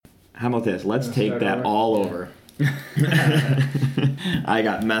How about this? Let's take that all over. I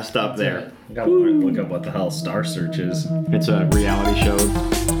got messed up there. I gotta look up what the hell Star Search is. It's a reality show.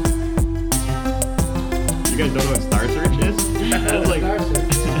 You guys don't know what Star Search is? It's like...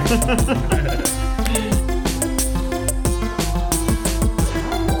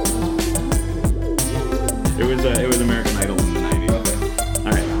 It was American Idol in the 90s. Okay.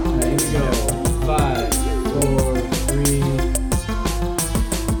 All right. Here we go. 5, 4, 3.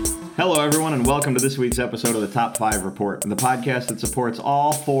 Hello, everyone, and welcome to this week's episode of the Top 5 Report, the podcast that supports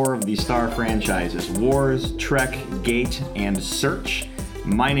all 4 of the Star franchises, Wars, Trek, Gate, and Search.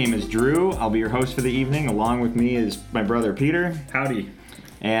 My name is Drew. I'll be your host for the evening. Along with me is my brother Peter. Howdy.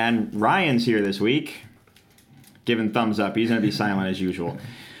 And Ryan's here this week, giving thumbs up. He's going to be silent as usual.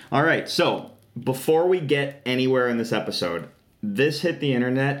 All right, so before we get anywhere in this episode, this hit the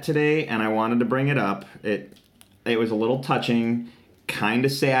internet today, and I wanted to bring it up. It was a little touching, kind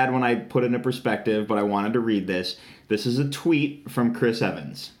of sad when I put it into perspective, but I wanted to read this. This is a tweet from Chris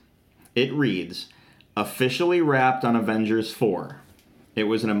Evans. It reads, "Officially wrapped on Avengers 4. It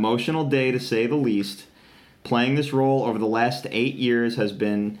was an emotional day to say the least. Playing this role over the last 8 years has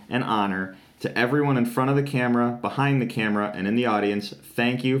been an honor. To everyone in front of the camera, behind the camera, and in the audience,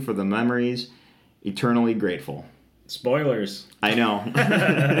 thank you for the memories. Eternally grateful." Spoilers. I know.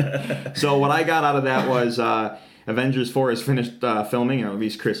 So what I got out of that was Avengers 4 is finished filming, or at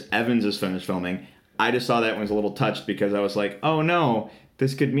least Chris Evans is finished filming. I just saw that and was a little touched because I was like, oh no,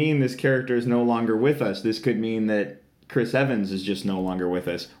 this could mean this character is no longer with us. This could mean that Chris Evans is just no longer with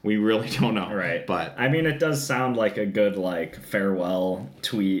us. We really don't know. Right. But I mean, it does sound like a good, farewell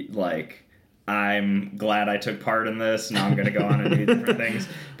tweet, I'm glad I took part in this. Now I'm going to go on and do different things.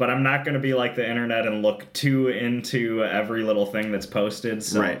 But I'm not going to be like the internet and look too into every little thing that's posted.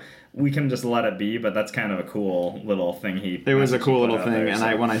 So right. We can just let it be. But that's kind of a cool little thing It was a cool little thing. There,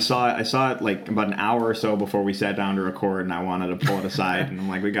 and when I saw it like about an hour or so before we sat down to record, and I wanted to pull it aside. And I'm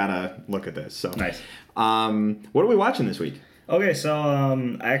like, we got to look at this. So nice. What are we watching this week? Okay, so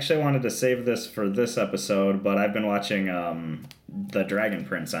I actually wanted to save this for this episode, but I've been watching The Dragon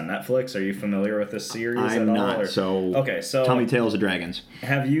Prince on Netflix. Are you familiar with this series I'm at all? not, so tell me Tales of Dragons.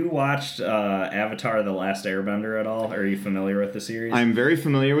 Have you watched Avatar The Last Airbender at all? Are you familiar with the series? I'm very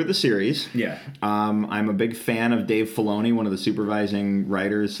familiar with the series. Yeah. I'm a big fan of Dave Filoni, one of the supervising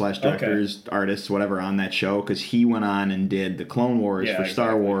writers / directors, artists, whatever, on that show, because he went on and did the Clone Wars for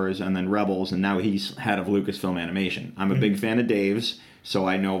Star Wars and then Rebels, and now he's head of Lucasfilm Animation. I'm a big fan of Dave's, so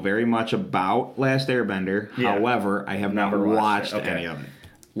I know very much about Last Airbender. Yeah. However, I have never watched any of it.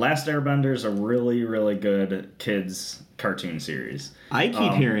 Last Airbender is a really, really good kids cartoon series. I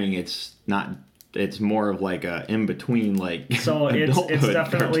keep hearing it's not. It's more of like a in between, so it's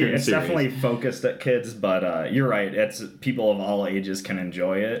definitely focused at kids, but you're right. It's people of all ages can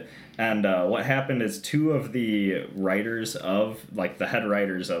enjoy it. And what happened is 2 of the writers of the head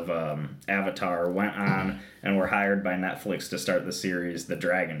writers of Avatar went on and were hired by Netflix to start the series The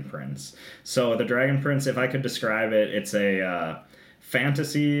Dragon Prince. So The Dragon Prince, if I could describe it, it's a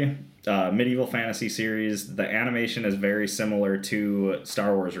medieval fantasy series. The animation is very similar to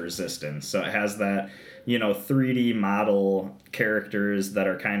Star Wars Resistance. So it has that, 3D model characters that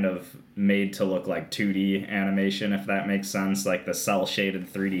are kind of made to look like 2D animation, if that makes sense, like the cel-shaded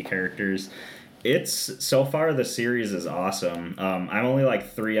 3D characters. So far the series is awesome. I'm only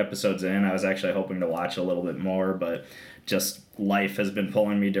 3 episodes in. I was actually hoping to watch a little bit more, but just life has been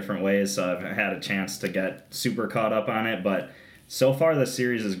pulling me different ways, so I've had a chance to get super caught up on it. But so far the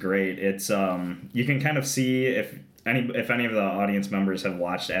series is great. It's you can kind of see if any of the audience members have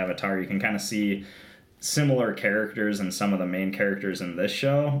watched Avatar, you can kind of see similar characters in some of the main characters in this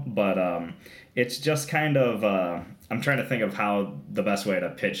show, but it's just kind of I'm trying to think of how the best way to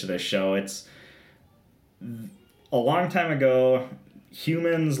pitch this show. It's a long time ago,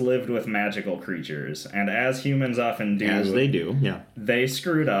 humans lived with magical creatures, and as humans often do, as they do, yeah, they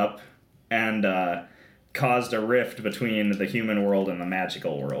screwed up and caused a rift between the human world and the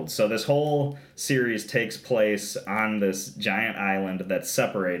magical world. So this whole series takes place on this giant island that's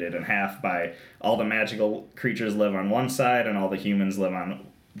separated in half by all the magical creatures live on one side and all the humans live on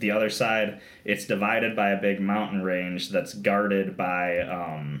the other side. It's divided by a big mountain range that's guarded by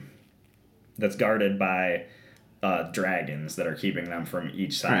dragons that are keeping them from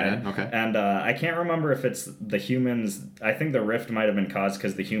each side. Right, okay. And I can't remember if it's the humans. I think the rift might have been caused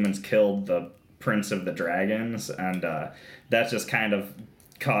because the humans killed the Prince of the Dragons, and that just kind of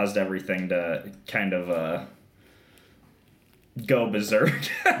caused everything to kind of go berserk,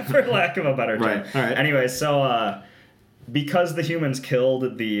 for lack of a better term. Right. All right. Anyway, so because the humans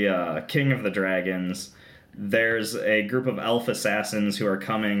killed the King of the Dragons, there's a group of elf assassins who are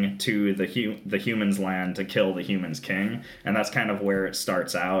coming to the humans' land to kill the humans' king, and that's kind of where it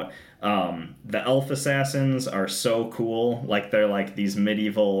starts out. The elf assassins are so cool, like they're like these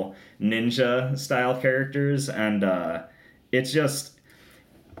medieval ninja style characters, and it's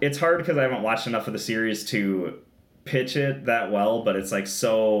hard because I haven't watched enough of the series to pitch it that well, but it's like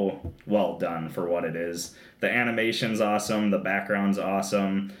so well done for what it is. The animation's awesome, the background's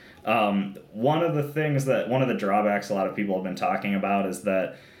awesome. One of the drawbacks a lot of people have been talking about is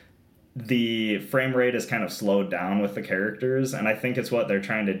that the frame rate is kind of slowed down with the characters, and I think it's what they're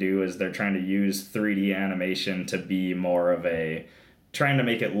trying to do is they're trying to use 3D animation to be more of trying to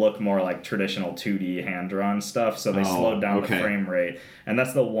make it look more like traditional 2D hand-drawn stuff, so they slowed down the frame rate. And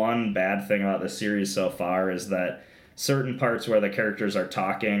that's the one bad thing about the series so far, is that certain parts where the characters are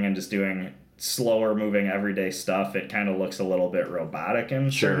talking and just doing slower moving everyday stuff, it kind of looks a little bit robotic in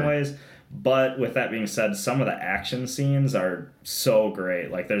certain ways. But with that being said, some of the action scenes are so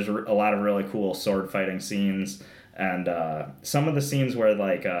great. Like, there's a lot of really cool sword fighting scenes, and some of the scenes where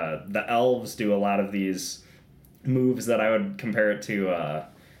like the elves do a lot of these moves that I would compare it to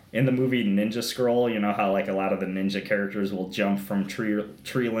in the movie Ninja Scroll. You know how like a lot of the ninja characters will jump from tree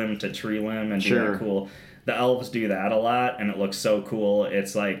limb to tree limb and do that cool. The elves do that a lot, and it looks so cool.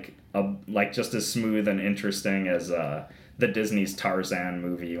 It's like just as smooth and interesting as the Disney's Tarzan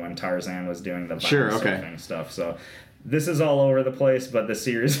movie when Tarzan was doing the surfing stuff. So this is all over the place, but the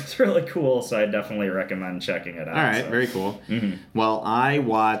series is really cool, so I definitely recommend checking it out. All right, very cool. Mm-hmm. Well, I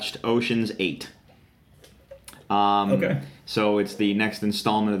watched Ocean's 8. So it's the next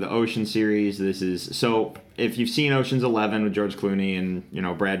installment of the Ocean series. So if you've seen Ocean's 11 with George Clooney and, you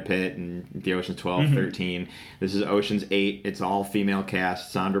know, Brad Pitt and the Ocean's 12, 13, this is Ocean's 8. It's all female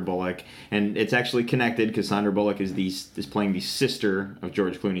cast, Sandra Bullock, and it's actually connected because Sandra Bullock is playing the sister of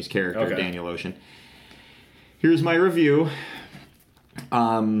George Clooney's character, Daniel Ocean. Here's my review.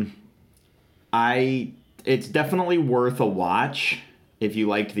 It's definitely worth a watch if you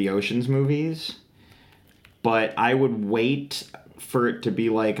liked the Ocean's movies. But I would wait for it to be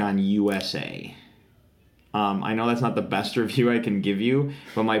like on USA. I know that's not the best review I can give you,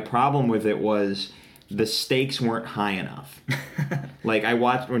 but my problem with it was the stakes weren't high enough. Like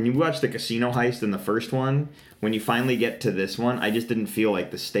when you watch the casino heist in the first one, when you finally get to this one, I just didn't feel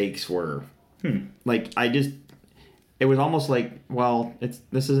like the stakes were like it was almost like, well,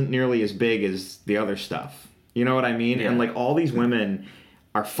 this isn't nearly as big as the other stuff. You know what I mean? Yeah. And like all these women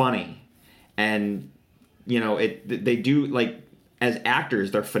are funny, and you know, they do, like, as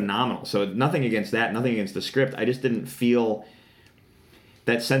actors, they're phenomenal. So nothing against that, nothing against the script. I just didn't feel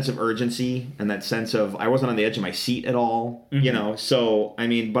that sense of urgency and that sense of, I wasn't on the edge of my seat at all, you know. So, I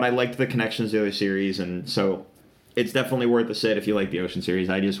mean, but I liked the connections to the other series, and so it's definitely worth a sit if you like the Ocean series.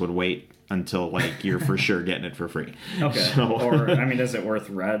 I just would wait until, like, you're for sure getting it for free. Okay. So, or, I mean, is it worth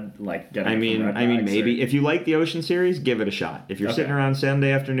getting it from Redbox, maybe. Or? If you like the Ocean series, give it a shot. If you're sitting around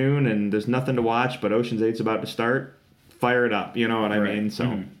Sunday afternoon and there's nothing to watch, but Ocean's 8's about to start, fire it up. You know what I mean?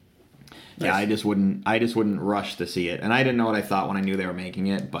 So, yeah, I just wouldn't rush to see it. And I didn't know what I thought when I knew they were making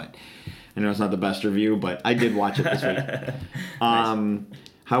it, but I know it's not the best review, but I did watch it this week. Nice.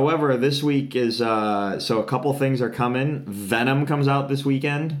 However, this week is, so a couple things are coming. Venom comes out this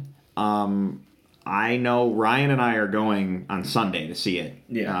weekend. I know Ryan and I are going on Sunday to see it.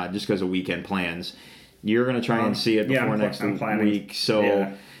 Yeah. Just because of weekend plans. You're going to try and see it before next week.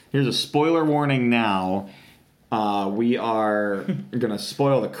 So here's a spoiler warning now. We are going to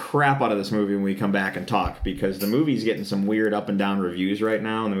spoil the crap out of this movie when we come back and talk, because the movie's getting some weird up and down reviews right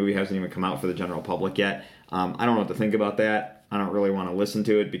now, and the movie hasn't even come out for the general public yet. I don't know what to think about that. I don't really want to listen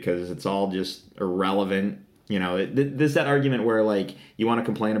to it because it's all just irrelevant. You know, there's that argument where, like, you want to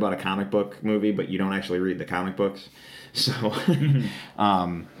complain about a comic book movie, but you don't actually read the comic books. So,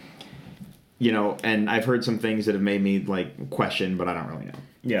 you know, and I've heard some things that have made me, like, question, but I don't really know.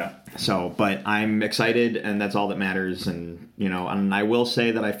 Yeah. So, but I'm excited, and that's all that matters. And, you know, and I will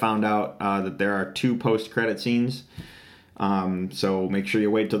say that I found out that there are 2 post-credit scenes. So make sure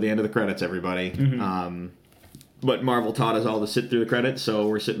you wait till the end of the credits, everybody. But Marvel taught us all to sit through the credits, so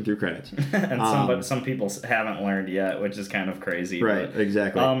we're sitting through credits. And some people haven't learned yet, which is kind of crazy. Right, but,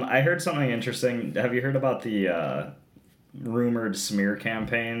 exactly. I heard something interesting. Have you heard about the rumored smear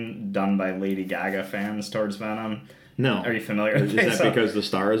campaign done by Lady Gaga fans towards Venom? No. Are you familiar? Is that because The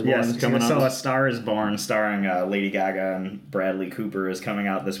Star is Born is coming out? So A Star is Born, starring Lady Gaga and Bradley Cooper, is coming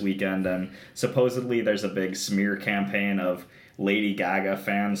out this weekend, and supposedly there's a big smear campaign of Lady Gaga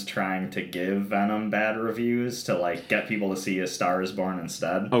fans trying to give Venom bad reviews to, like, get people to see A Star is Born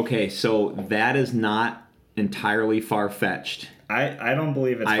instead. Okay, so that is not entirely far-fetched. I don't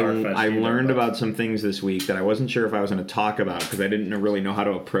believe it's far-fetched I either, learned but- about some things this week that I wasn't sure if I was going to talk about because I didn't really know how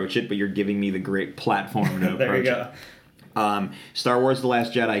to approach it, but you're giving me the great platform to There you approach go. it. Star Wars The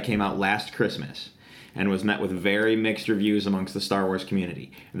Last Jedi came out last Christmas and was met with very mixed reviews amongst the Star Wars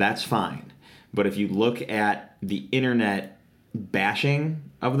community. That's fine. But if you look at the internet bashing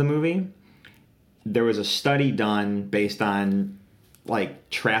of the movie, there was a study done based on like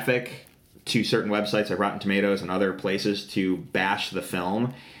traffic to certain websites like Rotten Tomatoes and other places to bash the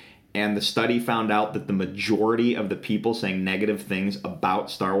film, and the study found out that the majority of the people saying negative things about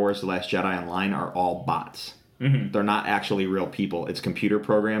Star Wars The Last Jedi online are all bots. Mm-hmm. They're not actually real people. It's computer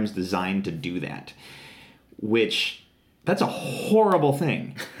programs designed to do that, which that's a horrible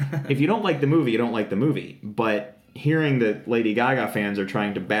thing. If you don't like the movie, you don't like the movie. But hearing that Lady Gaga fans are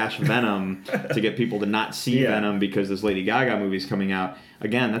trying to bash Venom to get people to not see Venom because this Lady Gaga movie's coming out,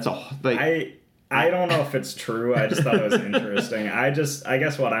 again, that's I don't know if it's true. I just thought it was interesting. I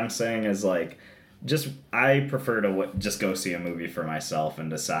guess what I'm saying is like, I prefer to just go see a movie for myself and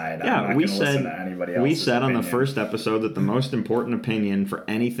decide. Yeah, I'm not going to listen to anybody else's we said on the opinion. first episode that the most important opinion for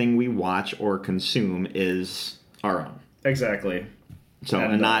anything we watch or consume is our own. Exactly. So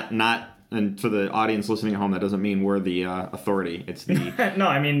and and for the audience listening at home, that doesn't mean we're the authority. It's the No,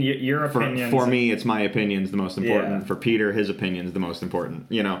 I mean your opinion. for me, it's my opinion's the most important. Yeah. For Peter, his opinion's the most important.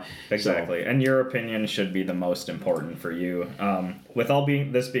 You know, Exactly, and your opinion should be the most important for you. With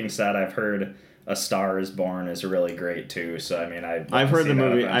this being said, I've heard A Star Is Born is really great too. So I mean, I've heard the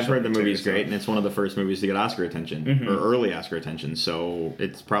movie. I've heard the eventually, movie's too, great, so- and it's one of the first movies to get Oscar attention or early Oscar attention. So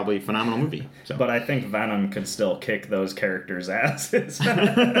it's probably a phenomenal movie. So. But I think Venom could still kick those characters' asses.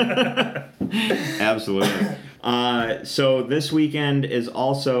 Absolutely. So this weekend is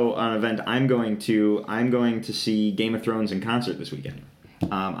also an event I'm going to. I'm going to see Game of Thrones in concert this weekend.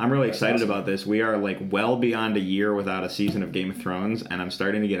 I'm really excited awesome. about this. We are like well beyond a year without a season of Game of Thrones, and I'm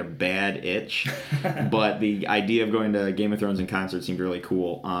starting to get a bad itch. But the idea of going to Game of Thrones in concert seemed really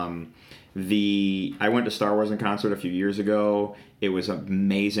cool. I went to Star Wars in concert a few years ago. It was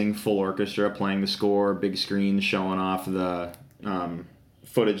amazing, full orchestra playing the score, big screen showing off the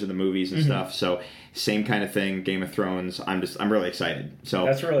footage of the movies and stuff. So same kind of thing, Game of Thrones. I'm really excited. So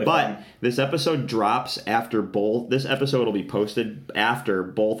That's really But fun. this episode drops after both. This episode will be posted after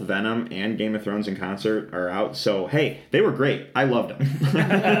both Venom and Game of Thrones in concert are out. So hey, they were great. I loved them.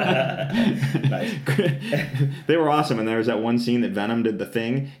 Nice. They were awesome. And there was that one scene that Venom did the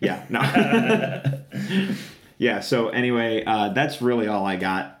thing. Yeah. No. Yeah, so anyway, that's really all I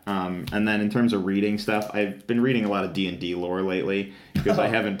got. And then in terms of reading stuff, I've been reading a lot of D&D lore lately because I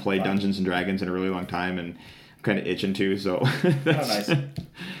haven't played Dungeons & Dragons in a really long time, and I'm kind of itching to, so that's, nice.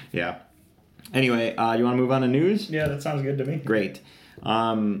 Yeah. Anyway, you want to move on to news? Yeah, that sounds good to me. Great.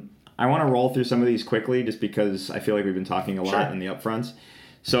 I want to roll through some of these quickly just because I feel like we've been talking a lot Sure. in the upfronts.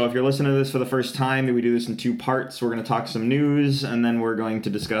 So if you're listening to this for the first time, we do this in two parts. We're going to talk some news, and then we're going to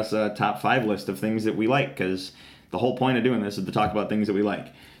discuss a top 5 list of things that we like, because the whole point of doing this is to talk about things that we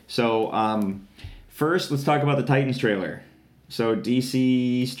like. So first, let's talk about the Titans trailer. So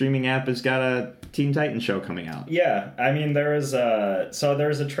DC streaming app has got a Teen Titans show coming out. Yeah, I mean there was a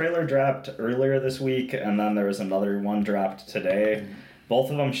trailer dropped earlier this week, and then there was another one dropped today. Both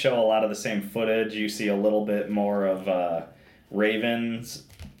of them show a lot of the same footage. You see a little bit more of Raven's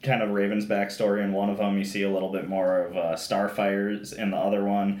backstory in one of them. You see a little bit more of Starfire's in the other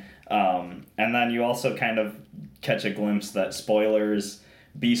one, and then you also kind of catch a glimpse that, spoilers,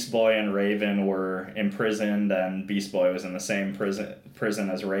 Beast Boy and Raven were imprisoned, and Beast Boy was in the same prison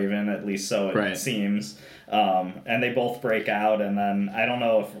as Raven, at least so it seems. And they both break out, and then I don't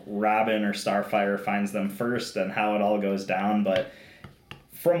know if Robin or Starfire finds them first and how it all goes down, but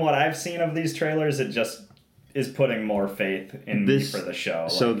from what I've seen of these trailers, it just is putting more faith in me for the show.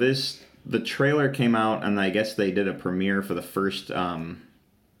 So the trailer came out, and I guess they did a premiere for the first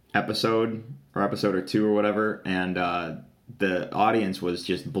episode or two or whatever, and the audience was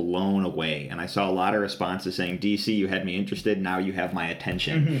just blown away. And I saw a lot of responses saying, DC, you had me interested, now you have my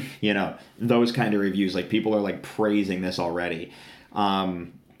attention. Mm-hmm. You know, those kind of reviews. Like, people are like praising this already. Yeah,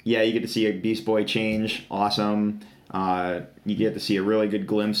 you get to see a Beast Boy change. Awesome. You get to see a really good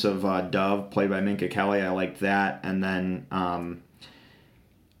glimpse of Dove, played by Minka Kelly. I liked that. And then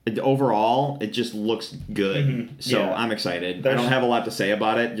overall, it just looks good. Mm-hmm. So Yeah. I'm excited. I don't have a lot to say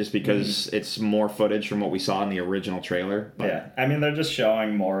about it just because it's more footage from what we saw in the original trailer. But Yeah, I mean, they're just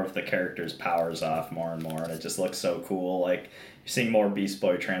showing more of the characters' powers off more and more, and it just looks so cool. Like, you're seeing more Beast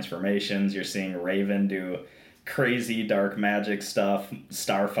Boy transformations. You're seeing Raven do crazy dark magic stuff.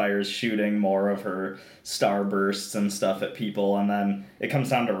 Starfire's shooting more of her starbursts and stuff at people, and then it comes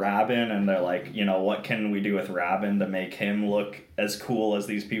down to Robin, and they're like, what can we do with Robin to make him look as cool as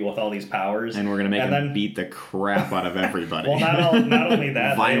these people with all these powers? And we're gonna make him beat the crap out of everybody. Well, not only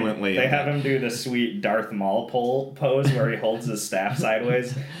that, violently. They have him do the sweet Darth Maul pose where he holds his staff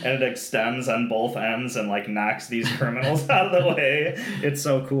sideways and it extends on both ends and like knocks these criminals out of the way. It's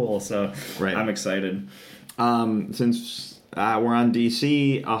so cool. So right. I'm excited. Since we're on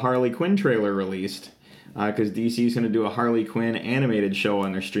DC, a Harley Quinn trailer released. Because DC is going to do a Harley Quinn animated show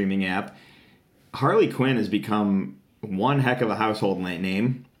on their streaming app. Harley Quinn has become one heck of a household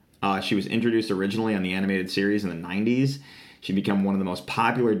name. She was introduced originally on the animated series in the 90s. She became one of the most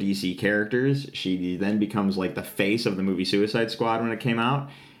popular DC characters. She then becomes like the face of the movie Suicide Squad when it came out.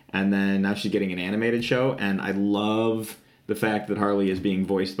 And then now she's getting an animated show. And I love the fact that Harley is being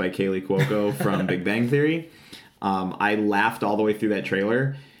voiced by Kaylee Cuoco from Big Bang Theory. I laughed all the way through that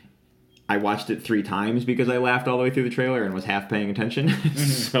trailer. I watched it 3 times because I laughed all the way through the trailer and was half paying attention.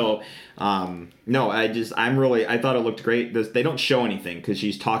 So, no, I thought it looked great. They don't show anything because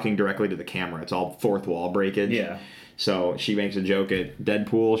she's talking directly to the camera. It's all fourth wall breakage. Yeah. So she makes a joke at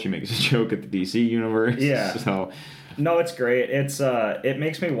Deadpool. She makes a joke at the DC universe. Yeah. So, no, it's great. It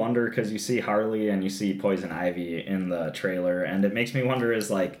makes me wonder because you see Harley and you see Poison Ivy in the trailer, and it makes me wonder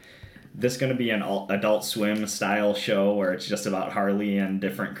is like, this going to be an Adult Swim style show where it's just about Harley and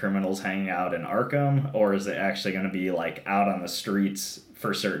different criminals hanging out in Arkham, or is it actually going to be like out on the streets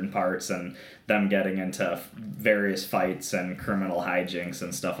for certain parts and them getting into various fights and criminal hijinks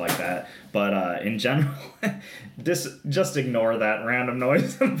and stuff like that? But in general, just ignore that random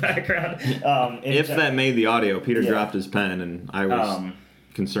noise in the background. That made the audio, Peter dropped his pen and I was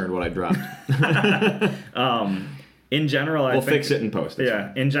concerned what I dropped. In general, we'll fix it in post.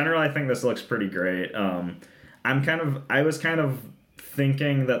 Yeah. In general, I think this looks pretty great. I was kind of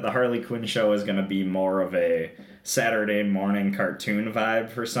thinking that the Harley Quinn show is going to be more of a Saturday morning cartoon vibe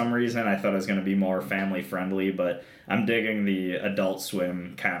for some reason. I thought it was going to be more family friendly, but I'm digging the Adult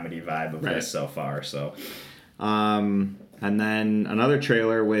Swim comedy vibe of this so far. So, and then another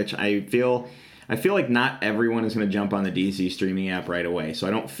trailer, which I feel like not everyone is going to jump on the DC streaming app right away, so I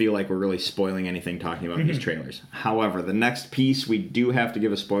don't feel like we're really spoiling anything talking about these trailers. However, the next piece, we do have to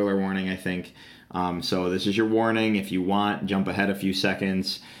give a spoiler warning, I think. So this is your warning. If you want, jump ahead a few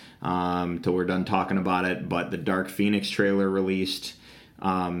seconds till we're done talking about it. But the Dark Phoenix trailer released.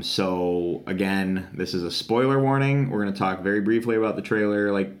 So again, this is a spoiler warning. We're going to talk very briefly about the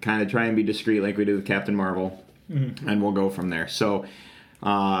trailer, like kind of try and be discreet like we did with Captain Marvel, and we'll go from there. So...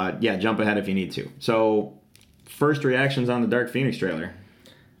 jump ahead if you need to. So, first reactions on the Dark Phoenix trailer.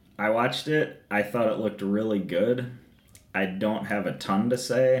 I watched it. I thought it looked really good. I don't have a ton to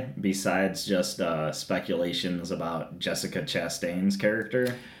say besides just speculations about Jessica Chastain's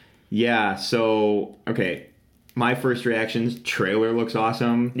character. Yeah, so, okay. My first reactions, trailer looks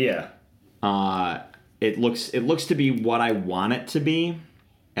awesome. Yeah. It looks to be what I want it to be.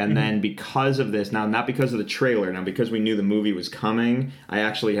 And then because of this, now not because of the trailer, now because we knew the movie was coming, I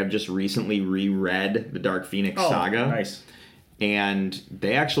actually have just recently reread the Dark Phoenix saga. Nice. And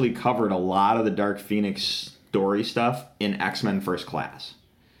they actually covered a lot of the Dark Phoenix story stuff in X-Men First Class.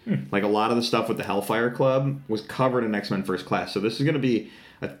 Like a lot of the stuff with the Hellfire Club was covered in X-Men First Class. So this is going to be,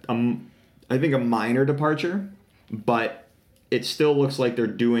 I think, a minor departure, but it still looks like they're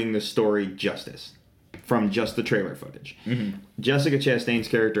doing the story justice from just the trailer footage. Jessica Chastain's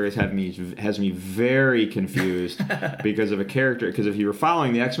character has me very confused because if you were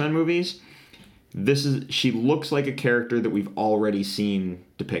following the X-Men movies, she looks like a character that we've already seen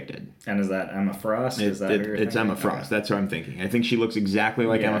depicted. And is that Emma Frost? It's Emma Frost. That's what I'm thinking. I think she looks exactly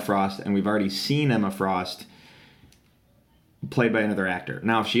like Emma Frost, and we've already seen Emma Frost played by another actor.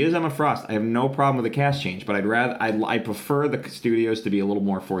 Now, if she is Emma Frost, I have no problem with the cast change, but I prefer the studios to be a little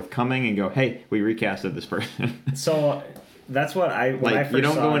more forthcoming and go, hey, we recasted this person. So that's what I first you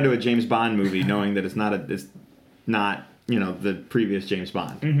don't saw go into a James Bond movie knowing that it's not the previous James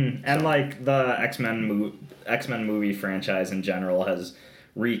Bond. And like the X-Men movie franchise in general has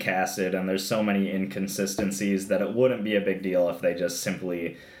recasted, and there's so many inconsistencies that it wouldn't be a big deal if they just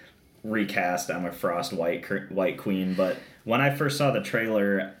simply recast Emma Frost White Queen. But when I first saw the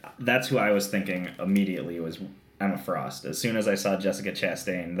trailer, that's who I was thinking immediately was Emma Frost. As soon as I saw Jessica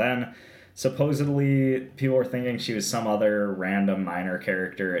Chastain, then supposedly people were thinking she was some other random minor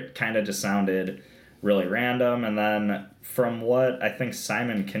character. It kind of just sounded really random. And then from what I think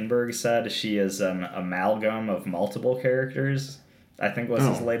Simon Kinberg said, she is an amalgam of multiple characters. I think was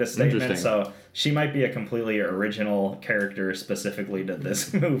his latest statement. Interesting. So she might be a completely original character specifically to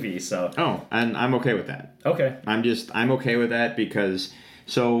this movie. So and I'm okay with that. okay. I'm okay with that because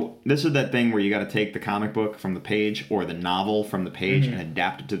so this is that thing where you got to take the comic book from the page or the novel from the page and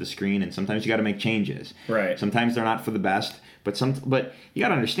adapt it to the screen, and sometimes you got to make changes. Right. Sometimes they're not for the best, but you got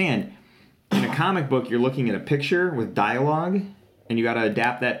to understand in a comic book you're looking at a picture with dialogue and you got to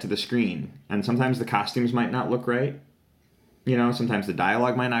adapt that to the screen. And sometimes the costumes might not look right. You know, sometimes the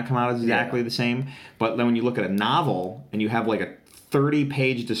dialogue might not come out exactly the same. But then when you look at a novel and you have like a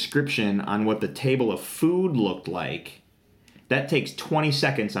 30-page description on what the table of food looked like, that takes 20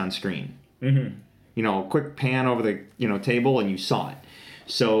 seconds on screen. Mm-hmm. You know, a quick pan over the table and you saw it.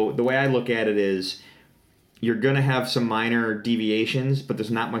 So the way I look at it is you're going to have some minor deviations, but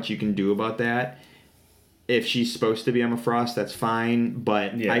there's not much you can do about that. If she's supposed to be Emma Frost, that's fine.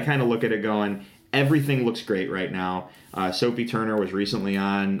 But I kind of look at it going, everything looks great right now. Sophie Turner was recently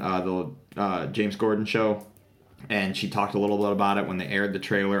on the James Gordon show, and she talked a little bit about it when they aired the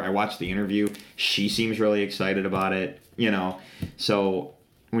trailer. I watched the interview. She seems really excited about it, So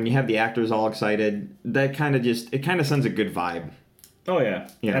when you have the actors all excited, that kind of sends a good vibe. Oh, yeah.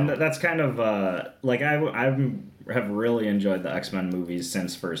 And that's kind of, I have really enjoyed the X-Men movies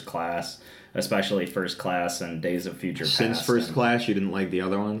since First Class, especially First Class and Days of Future Past. Since First Class, you didn't like the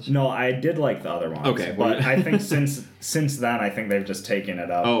other ones? No, I did like the other ones. Okay. But I think since then, I think they've just taken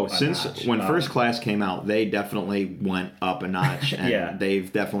it up a notch. When First Class came out, they definitely went up a notch, and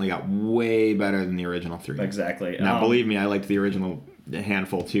they've definitely got way better than the original three. Exactly. Now, believe me, I liked the original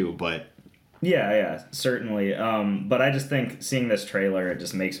handful too, but... Yeah, certainly. But I just think seeing this trailer, it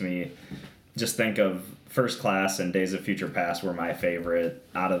just makes me just think of First Class and Days of Future Past were my favorite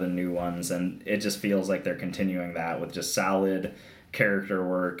out of the new ones, and it just feels like they're continuing that with just solid character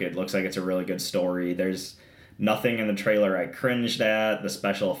work. It looks like it's a really good story. There's nothing in the trailer I cringed at. The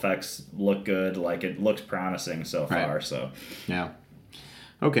special effects look good. Like, it looks promising so far. Right. So yeah.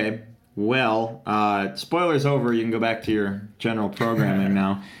 Okay. Well, spoilers over. You can go back to your general programming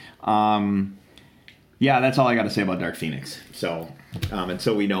now. Yeah, that's all I got to say about Dark Phoenix. So,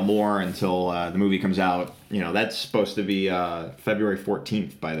 until we know more, until the movie comes out, that's supposed to be February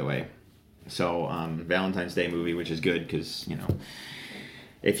 14th, by the way. So, Valentine's Day movie, which is good because,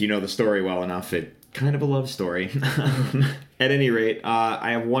 if you know the story well enough, it kind of a love story. At any rate,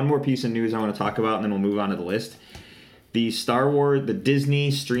 I have one more piece of news I want to talk about, and then we'll move on to the list. The Disney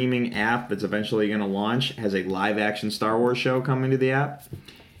streaming app that's eventually going to launch has a live-action Star Wars show coming to the app.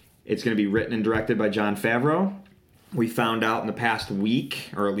 It's going to be written and directed by Jon Favreau. We found out in the past week,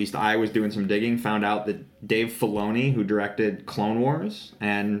 or at least I was doing some digging, found out that Dave Filoni, who directed Clone Wars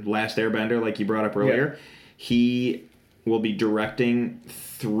and Last Airbender, like you brought up earlier, he will be directing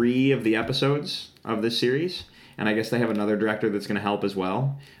 3 of the episodes of this series. And I guess they have another director that's going to help as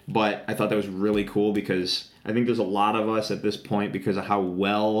well. But I thought that was really cool because I think there's a lot of us at this point, because of how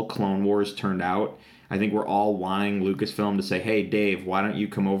well Clone Wars turned out, I think we're all wanting Lucasfilm to say, hey, Dave, why don't you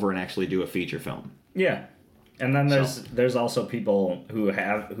come over and actually do a feature film? Yeah. And then there's also people who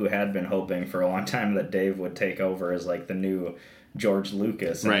had been hoping for a long time that Dave would take over as like the new George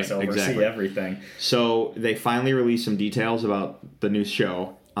Lucas and just oversee everything. So they finally released some details about the new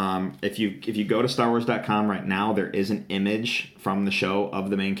show. If you go to StarWars.com right now, there is an image from the show of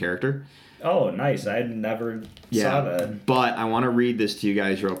the main character. Oh, nice. I never saw that. But I want to read this to you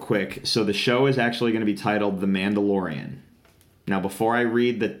guys real quick. So the show is actually going to be titled The Mandalorian. Now, before I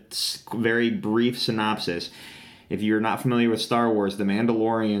read the very brief synopsis, if you're not familiar with Star Wars, the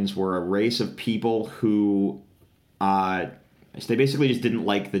Mandalorians were a race of people who they basically just didn't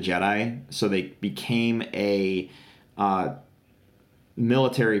like the Jedi, so they became a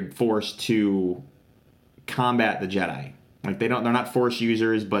military force to combat the Jedi. Like they're not Force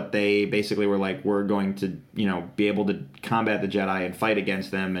users, but they basically were like, we're going to, be able to combat the Jedi and fight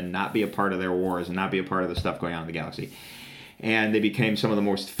against them and not be a part of their wars and not be a part of the stuff going on in the galaxy. And they became some of the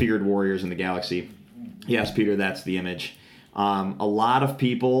most feared warriors in the galaxy. Yes, Peter, that's the image. A lot of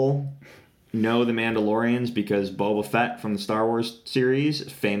people know the Mandalorians because Boba Fett from the Star Wars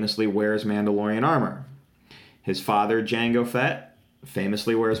series famously wears Mandalorian armor. His father, Jango Fett,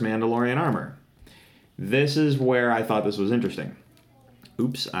 famously wears Mandalorian armor. This is where I thought this was interesting.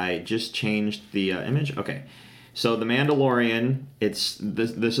 Oops, I just changed the image. Okay, so The Mandalorian, this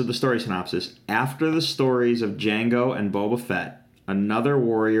is the story synopsis. After the stories of Jango and Boba Fett, another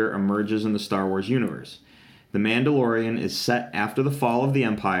warrior emerges in the Star Wars universe. The Mandalorian is set after the fall of the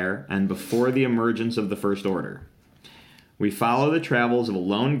Empire and before the emergence of the First Order. We follow the travels of a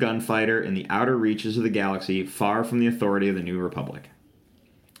lone gunfighter in the outer reaches of the galaxy, far from the authority of the New Republic.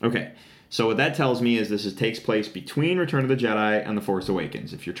 Okay. So what that tells me is takes place between Return of the Jedi and The Force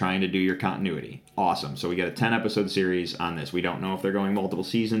Awakens, if you're trying to do your continuity. Awesome. So we get a 10-episode series on this. We don't know if they're going multiple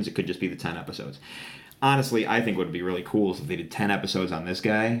seasons. It could just be the 10 episodes. Honestly, I think what would be really cool is if they did 10 episodes on this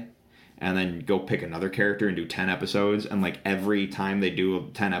guy, and then go pick another character and do 10 episodes, and like every time they do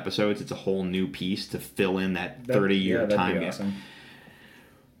 10 episodes, it's a whole new piece to fill in that 30-year time gap. Awesome.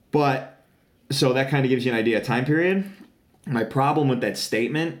 But, so that kind of gives you an idea of time period. My problem with that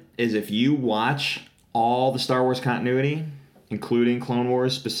statement is if you watch all the Star Wars continuity, including Clone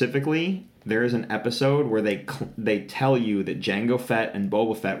Wars specifically, there is an episode where they tell you that Jango Fett and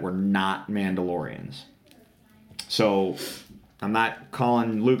Boba Fett were not Mandalorians. So I'm not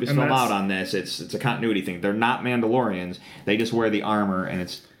calling Lucasfilm out on this. It's a continuity thing. They're not Mandalorians. They just wear the armor, and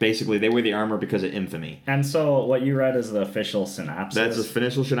it's basically they wear the armor because of infamy. And so what you read is the official synopsis. That's the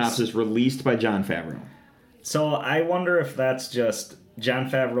official synopsis released by Jon Favreau. So I wonder if that's just Jon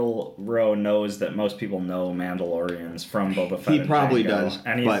Favreau knows that most people know Mandalorians from Boba Fett. He probably Jango, does,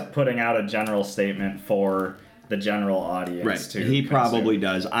 and he's putting out a general statement for the general audience. Right. To he consume. probably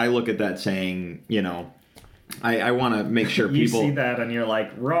does. I look at that saying, I want to make sure people... You see that and you're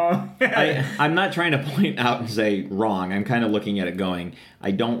like, wrong. I'm not trying to point out and say wrong. I'm kind of looking at it going, I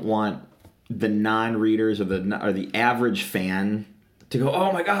don't want the non-readers or the average fan to go,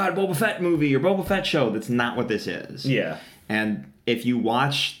 oh my God, Boba Fett movie or Boba Fett show. That's not what this is. Yeah. And if you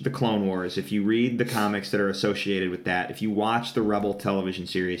watch the Clone Wars, if you read the comics that are associated with that, if you watch the Rebel television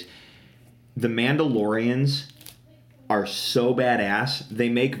series, the Mandalorians are so badass, they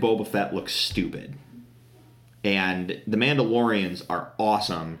make Boba Fett look stupid. And the Mandalorians are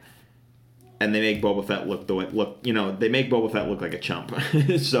awesome, and they make Boba Fett they make Boba Fett look like a chump.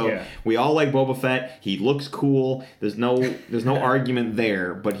 So yeah. We all like Boba Fett. He looks cool. There's no argument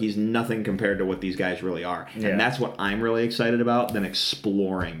there, but he's nothing compared to what these guys really are. Yeah. And that's what I'm really excited about, than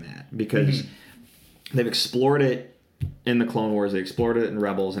exploring that. Because they've explored it in the Clone Wars, they explored it in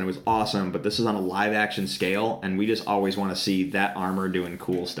Rebels, and it was awesome, but this is on a live-action scale, and we just always want to see that armor doing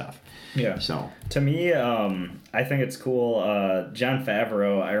cool stuff. Yeah. So to me, I think it's cool. Jon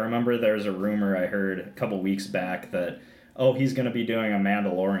Favreau, I remember there's a rumor I heard a couple weeks back that, he's going to be doing a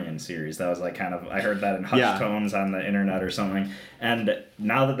Mandalorian series. That was like I heard that in hushed tones on the internet or something. And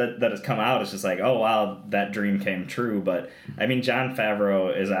now that has come out, it's just like, oh wow, that dream came true. But I mean, Jon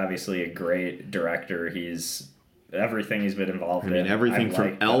Favreau is obviously a great director. He's everything he's been involved in. Everything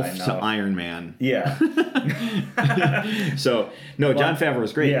from Elf to Iron Man. Yeah. So, no, Jon Favreau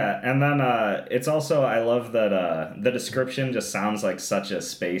is great. Yeah, and then it's also, I love that the description just sounds like such a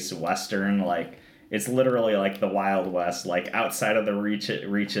space western. Like, it's literally like the Wild West, like outside of the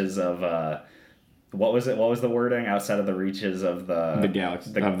reaches of... what was it? What was the wording? Outside of the reaches of the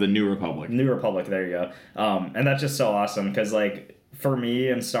galaxy, of the New Republic. New Republic, there you go. And that's just so awesome, because, like, for me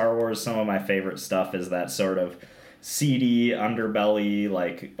in Star Wars, some of my favorite stuff is that sort of seedy underbelly,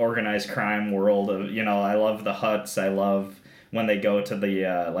 like organized crime world of, I love the Hutts. I love when they go to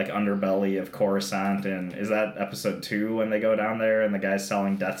the like underbelly of Coruscant, and is that episode 2 when they go down there and the guy's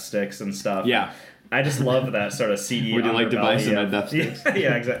selling death sticks and stuff? Yeah. I just love that sort of seedy. Would you like to buy some death sticks?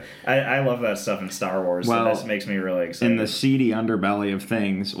 Yeah, exactly. I love that stuff in Star Wars. Well, so this makes me really excited. In the seedy underbelly of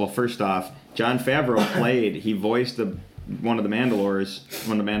things, well, first off, Jon Favreau he voiced one of the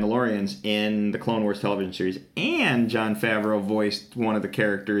Mandalorians in the Clone Wars television series, and Jon Favreau voiced one of the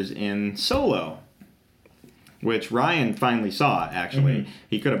characters in Solo, which Ryan finally saw, actually. Mm-hmm.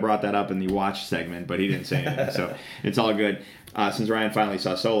 He could have brought that up in the watch segment, but he didn't say anything, so it's all good. Since Ryan finally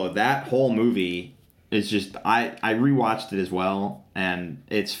saw Solo, that whole movie is just... I rewatched it as well, and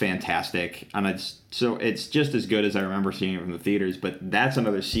it's fantastic. And it's just as good as I remember seeing it from the theaters, but that's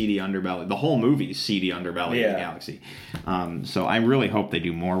another seedy underbelly. The whole movie is seedy underbelly of the galaxy. So I really hope they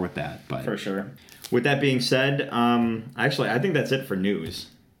do more with that. But for sure. With that being said, actually, I think that's it for news.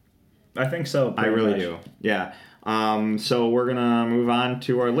 I think so. I really do. Yeah. So we're going to move on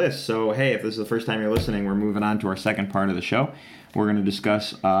to our list. So, hey, if this is the first time you're listening, we're moving on to our second part of the show. We're going to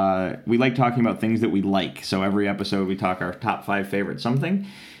discuss, we like talking about things that we like. So every episode we talk our top 5 favorite something.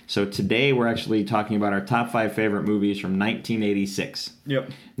 So today we're actually talking about our top 5 favorite movies from 1986.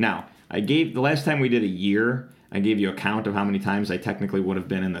 Yep. Now, the last time we did a year, I gave you a count of how many times I technically would have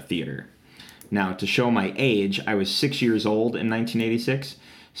been in the theater. Now, to show my age, I was 6 years old in 1986.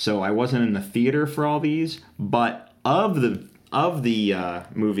 So I wasn't in the theater for all these, but of the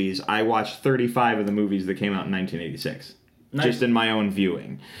movies, I watched 35 of the movies that came out in 1986. Nice. Just in my own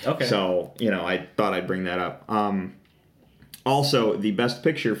viewing. Okay. So, I thought I'd bring that up. Also, the best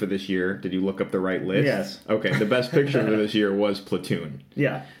picture for this year, did you look up the right list? Yes. Okay, the best picture for this year was Platoon.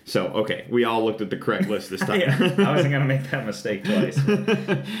 Yeah. So, okay, we all looked at the correct list this time. Yeah. I wasn't going to make that mistake twice.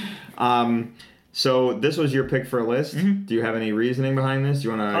 So this was your pick for a list. Mm-hmm. Do you have any reasoning behind this? Do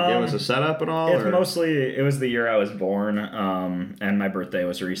you want to give us a setup at all? It was the year I was born, and my birthday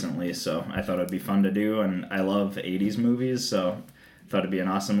was recently, so I thought it'd be fun to do, and I love 80s movies, so I thought it'd be an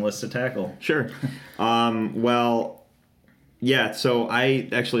awesome list to tackle. Sure. Well, yeah, so I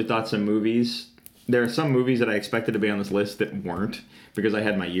actually thought some movies... There are some movies that I expected to be on this list that weren't because I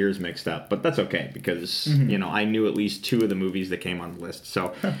had my years mixed up. But that's okay because, I knew at least 2 of the movies that came on the list.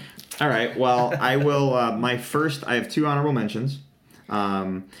 So, all right. Well, I will... I have 2 honorable mentions.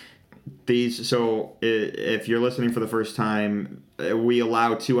 If you're listening for the first time, we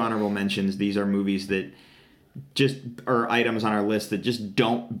allow 2 honorable mentions. These are movies that just are items on our list that just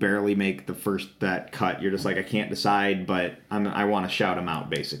don't barely make that cut. You're just like, I can't decide, but I want to shout them out,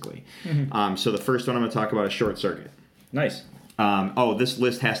 basically. So the first one I'm going to talk about is Short Circuit. Nice. This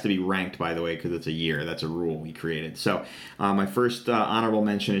list has to be ranked, by the way, because it's a year. That's a rule we created. So my first honorable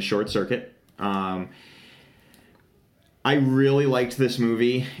mention is Short Circuit. I really liked this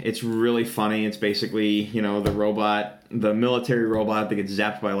movie. It's really funny. It's basically, the military robot that gets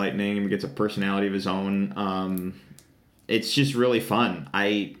zapped by lightning and gets a personality of his own. It's just really fun.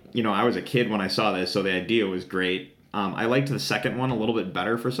 I was a kid when I saw this, so the idea was great. I liked the second one a little bit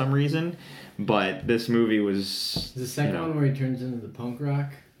better for some reason, but this movie was... The second one where he turns into the punk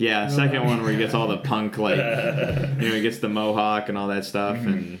rock? Yeah, the second one where he gets all the punk, he gets the mohawk and all that stuff,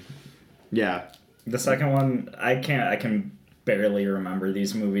 and yeah. The second one, I can barely remember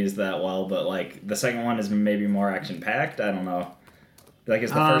these movies that well, but the second one is maybe more action packed. I don't know.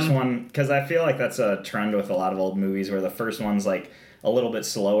 Is the first one, because I feel like that's a trend with a lot of old movies where the first one's a little bit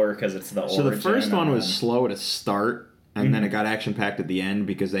slower because it's the origin. So the first one was slow to start, and then it got action packed at the end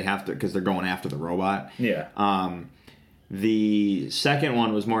because they're going after the robot. Yeah. The second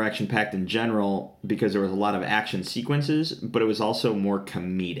one was more action packed in general because there was a lot of action sequences, but it was also more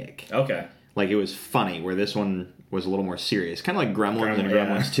comedic. Okay. It was funny, where this one was a little more serious. Kind of like Gremlins and yeah.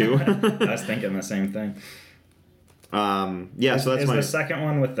 Gremlins 2. I was thinking the same thing. So that's the second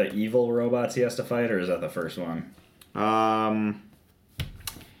one with the evil robots he has to fight, or is that the first one? I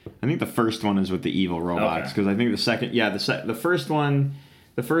think the first one is with the evil robots, because I think the second... Yeah, the first one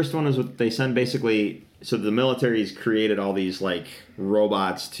is what they send basically... So the military's created all these,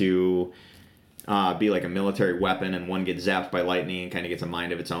 robots to... be like a military weapon, and one gets zapped by lightning and kind of gets a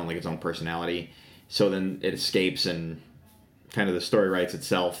mind of its own, its own personality. So then it escapes, and kind of the story writes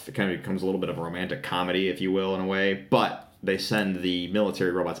itself. It kind of becomes a little bit of a romantic comedy, if you will, in a way. But they send the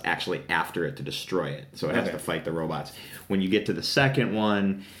military robots actually after it to destroy it. So it has to fight the robots. When you get to the second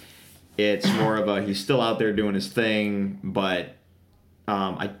one, it's more of a, he's still out there doing his thing, but...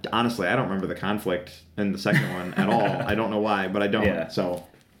 I don't remember the conflict in the second one at all. I don't know why, but I don't. Yeah. So...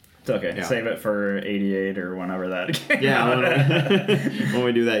 It's okay. Yeah. Save it for 88 or whenever that came out. When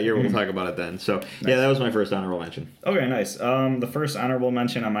we do that year, we'll talk about it then. So, nice. Yeah, that was my first honorable mention. Okay, nice. The first honorable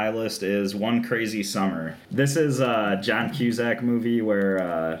mention on my list is One Crazy Summer. This is a John Cusack movie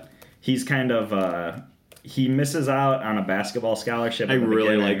where he's kind of... he misses out on a basketball scholarship. I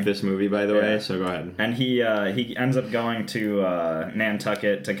really like this movie, by the way, so go ahead. And he ends up going to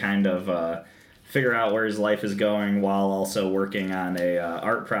Nantucket to kind of... figure out where his life is going while also working on a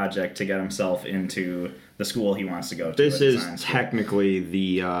art project to get himself into the school he wants to go to. This is technically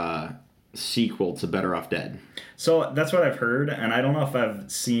the sequel to Better Off Dead. So that's what I've heard, and I don't know if I've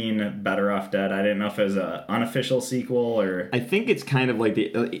seen Better Off Dead. I didn't know if it was an unofficial sequel or... I think it's kind of like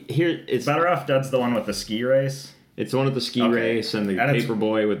it's Better Off Dead's the one with the ski race? It's the one with the ski race and the paper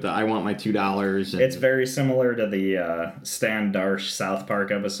boy with the I want my $2. And... It's very similar to the Stan Darsh South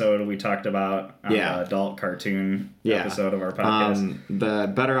Park episode we talked about on the adult cartoon episode of our podcast.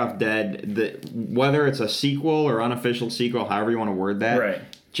 The Better Off Dead, whether it's a sequel or unofficial sequel, however you want to word that, right.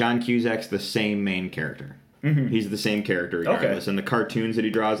 John Cusack's the same main character. Mm-hmm. He's the same character regardless. And the cartoons that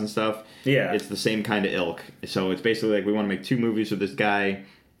he draws and stuff, it's the same kind of ilk. So it's basically we want to make 2 movies with this guy,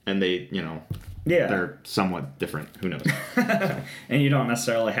 and they, they're somewhat different. Who knows? So. And you don't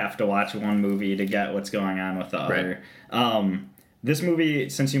necessarily have to watch one movie to get what's going on with the other. This movie,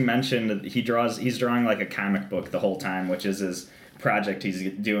 since you mentioned, he's drawing like a comic book the whole time, which is his project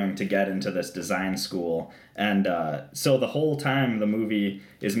he's doing to get into this design school. And so the whole time the movie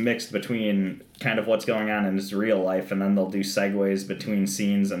is mixed between kind of what's going on in his real life, and then they'll do segues between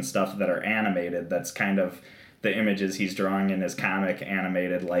scenes and stuff that are animated. That's kind of the images he's drawing in his comic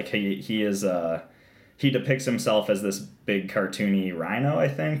animated. Like he depicts himself as this big cartoony rhino, I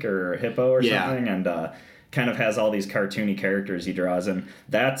think, or hippo or something, and kind of has all these cartoony characters he draws, and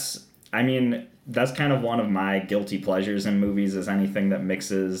that's kind of one of my guilty pleasures in movies, is anything that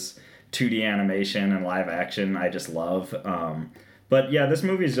mixes 2D animation and live action. I just love. But yeah, this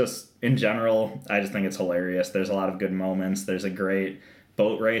movie is just, in general, I just think it's hilarious. There's a lot of good moments. There's a great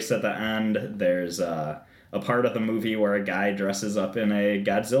boat race at the end. There's a part of the movie where a guy dresses up in a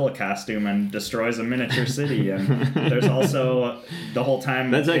Godzilla costume and destroys a miniature city. And there's also the whole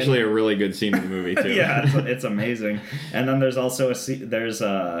time... That's actually a really good scene in the movie, too. Yeah, it's amazing. And then there's also there's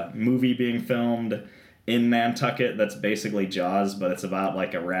a movie being filmed in Nantucket that's basically Jaws, but it's about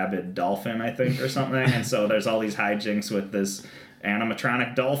like a rabid dolphin, I think, or something. And so there's all these hijinks with this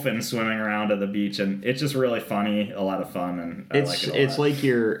animatronic dolphin swimming around at the beach, and it's just really funny, a lot of fun, and I like it a lot. It's like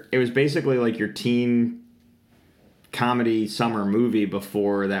it was basically like your teen comedy summer movie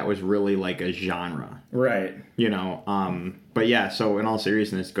before that was really like a genre. Right. You know, but yeah, so in all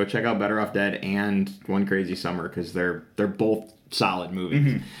seriousness, go check out Better Off Dead and One Crazy Summer, because they're both solid movies.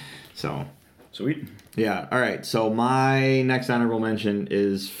 Mm-hmm. So sweet. Yeah, all right. So my next honorable mention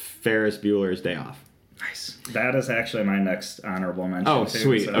is Ferris Bueller's Day Off. Nice. That is actually my next honorable mention. Oh, too,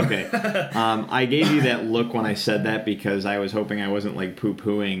 sweet. so. Okay. I gave you that look when I said that because I was hoping I wasn't like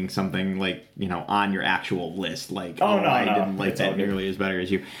poo-pooing something like, you know, on your actual list. Like, no, I didn't like that nearly as better as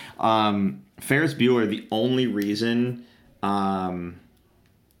you. Ferris Bueller, the only reason Ferris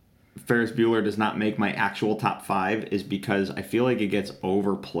Bueller does not make my actual top 5 is because I feel like it gets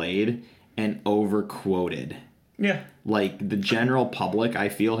overplayed and overquoted. Yeah. Like, the general public, I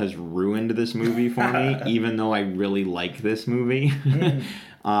feel, has ruined this movie for me, even though I really like this movie.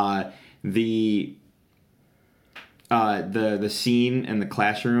 The scene in the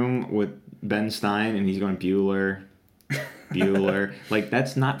classroom with Ben Stein, and he's going, Bueller, like,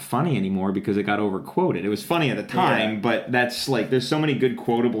 that's not funny anymore because it got overquoted. It was funny at the time, but that's, like, there's so many good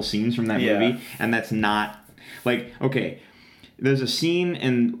quotable scenes from that movie, and that's not, like, okay, there's a scene,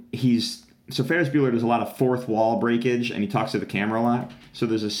 and So Ferris Bueller does a lot of fourth wall breakage, and he talks to the camera a lot. So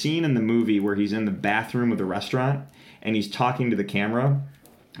there's a scene in the movie where he's in the bathroom of the restaurant, and he's talking to the camera,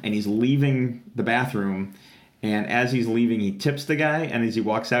 and he's leaving the bathroom, and as he's leaving, he tips the guy, and as he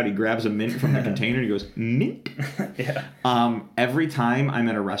walks out, he grabs a mint from the container, and he goes, mint? Yeah. Every time I'm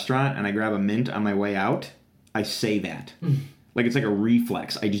at a restaurant and I grab a mint on my way out, I say that. Like, it's like a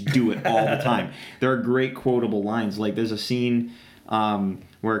reflex. I just do it all the time. There are great quotable lines. Like, there's a scene...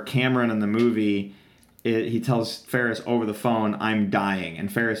 where Cameron in the movie, he tells Ferris over the phone, I'm dying.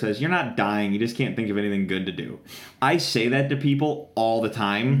 And Ferris says, you're not dying. You just can't think of anything good to do. I say that to people all the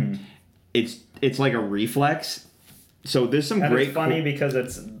time. Mm-hmm. It's like a reflex. So there's some great... It's funny because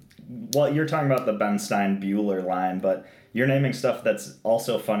it's... Well, you're talking about the Ben Stein Bueller line, but you're naming stuff that's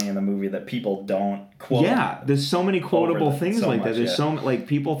also funny in the movie that people don't quote. Yeah, there's so many quotable things so like much, that. There's so like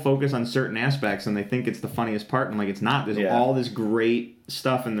people focus on certain aspects and they think it's the funniest part, and like it's not. There's all this great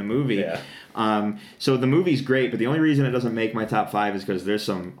stuff in the movie. Yeah. So the movie's great, but the only reason it doesn't make my top 5 is because there's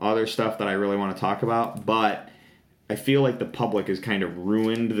some other stuff that I really want to talk about. But I feel like the public has kind of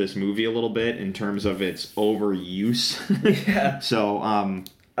ruined this movie a little bit in terms of its overuse. Yeah. So.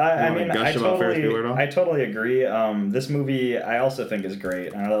 I totally agree. This movie I also think is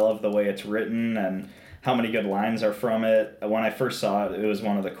great, and I love the way it's written and how many good lines are from it. When I first saw it, it was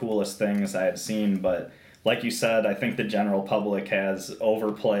one of the coolest things I had seen, but like you said, I think the general public has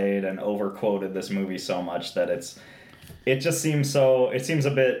overplayed and overquoted this movie so much that it just seems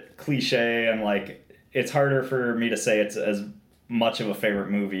a bit cliche, and like it's harder for me to say it's as much of a favorite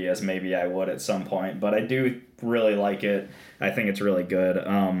movie as maybe I would at some point, but I do really like it. I think it's really good.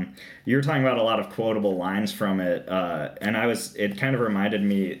 You were talking about a lot of quotable lines from it, and it kind of reminded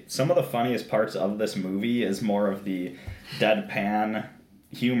me, some of the funniest parts of this movie is more of the deadpan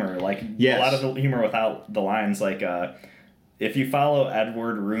humor, like a lot of the humor without the lines, like if you follow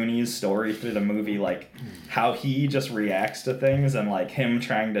Edward Rooney's story through the movie, like how he just reacts to things, and like him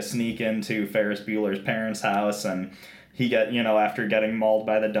trying to sneak into Ferris Bueller's parents' house, and he after getting mauled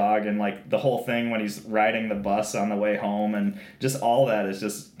by the dog, and like the whole thing when he's riding the bus on the way home, and just all that is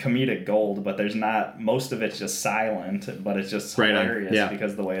just comedic gold, but most of it's just silent, but it's just hilarious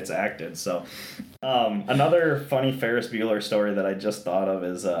because of the way it's acted. So another funny Ferris Bueller story that I just thought of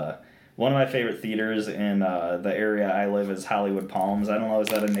is one of my favorite theaters in the area I live is Hollywood Palms. I don't know, is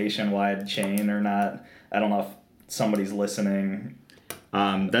that a nationwide chain or not? I don't know if somebody's listening.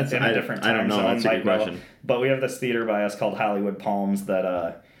 That's in a different time I don't know. That's a good question. But we have this theater by us called Hollywood Palms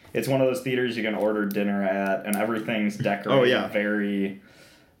that it's one of those theaters you can order dinner at, and everything's decorated very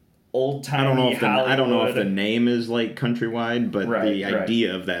old-timey I don't know if the name is like countrywide, but the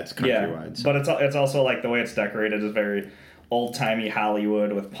idea of that's countrywide. Yeah. So. But it's also like the way it's decorated is very old-timey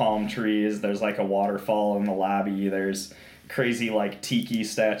Hollywood with palm trees. There's like a waterfall in the lobby. There's crazy like tiki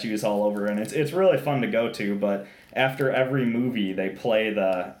statues all over, and it's really fun to go to. But after every movie, they play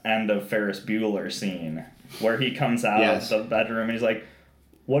the end of Ferris Bueller scene where he comes out of the bedroom and he's like,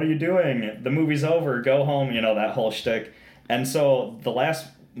 "What are you doing? The movie's over. Go home." You know, that whole shtick. And so the last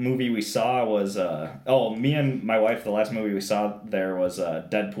movie we saw was me and my wife. The last movie we saw there was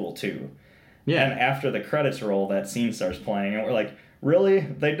Deadpool 2. Yeah. And after the credits roll, that scene starts playing, and we're like, really?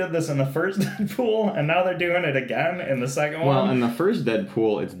 They did this in the first Deadpool, and now they're doing it again in the second one? Well, in the first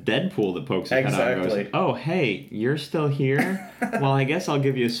Deadpool, it's Deadpool that pokes his head out and goes, "Oh, hey, you're still here? Well, I guess I'll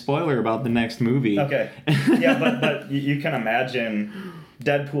give you a spoiler about the next movie." Okay. Yeah, but you can imagine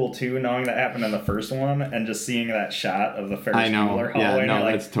Deadpool 2 knowing that happened in the first one and just seeing that shot of the Ferris Bueller hallway. Yeah, no,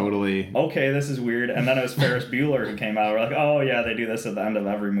 like, that's totally... Okay, this is weird. And then it was Ferris Bueller who came out. We're like, oh, yeah, they do this at the end of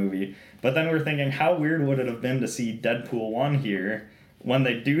every movie. But then we're thinking, how weird would it have been to see Deadpool 1 here when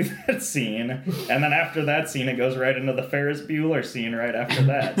they do that scene, and then after that scene, it goes right into the Ferris Bueller scene right after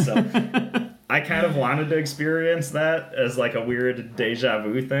that. So I kind of wanted to experience that as like a weird deja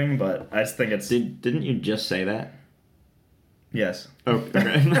vu thing, but I just think it's... Didn't you just say that? Yes. Oh,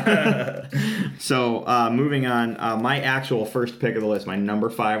 okay. So, moving on, my actual first pick of the list, my number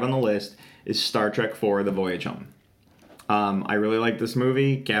 5 on the list, is Star Trek IV: The Voyage Home. I really like this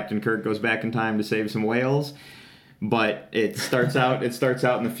movie. Captain Kirk goes back in time to save some whales, but it starts out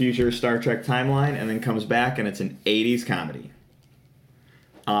in the future Star Trek timeline and then comes back, and it's an 80s comedy.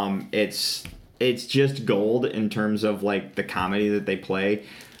 It's just gold in terms of like the comedy that they play.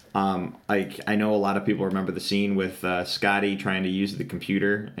 Like I know a lot of people remember the scene with Scotty trying to use the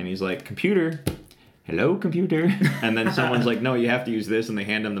computer, and he's like, "Computer, hello, computer," and then someone's like, "No, you have to use this," and they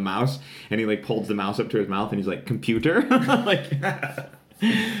hand him the mouse, and he like pulls the mouse up to his mouth, and he's like, "Computer," like,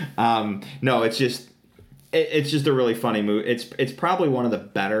 no, it's just a really funny movie. It's probably one of the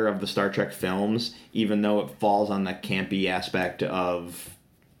better of the Star Trek films, even though it falls on the campy aspect of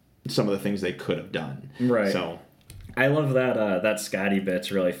some of the things they could have done. Right. So. I love that Scotty bit's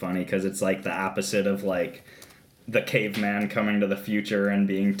really funny because it's like the opposite of like the caveman coming to the future and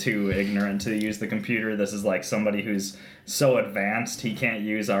being too ignorant to use the computer. This is like somebody who's so advanced he can't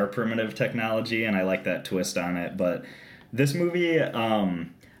use our primitive technology, and I like that twist on it. But this movie,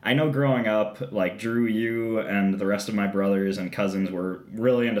 I know growing up, like Drew, you and the rest of my brothers and cousins were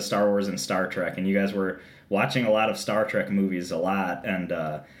really into Star Wars and Star Trek, and you guys were watching a lot of Star Trek movies a lot, and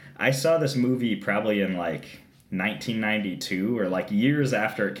I saw this movie probably in like 1992 or like years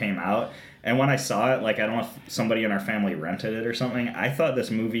after it came out, and when I saw it, like I don't know if somebody in our family rented it or something, I thought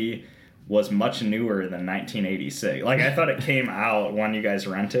this movie was much newer than 1986. Like I thought it came out when you guys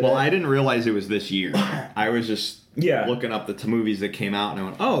rented it. Well, I didn't realize it was this year. I was just looking up the movies that came out, and I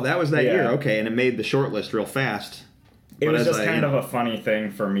went, "Oh, that was that year, okay," and it made the short list real fast. It was just kind of a funny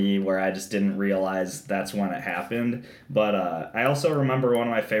thing for me where I just didn't realize that's when it happened. But I also remember one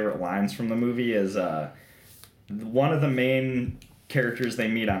of my favorite lines from the movie is one of the main characters they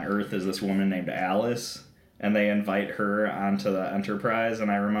meet on Earth is this woman named Alice, and they invite her onto the Enterprise.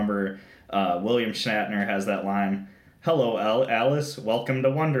 And I remember William Shatner has that line, "Hello, Alice, welcome to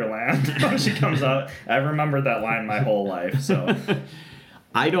Wonderland," when she comes out. I remembered that line my whole life, so...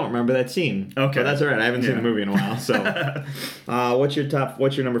 I don't remember that scene. Okay. But that's all right. I haven't seen the movie in a while. So, what's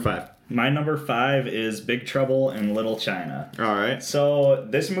your number 5? My number 5 is Big Trouble in Little China. All right. So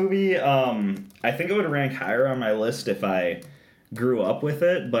this movie, I think it would rank higher on my list if I grew up with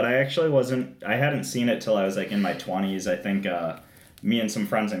it, but I hadn't seen it till I was like in my 20s. I think me and some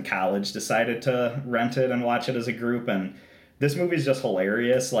friends in college decided to rent it and watch it as a group, and this movie is just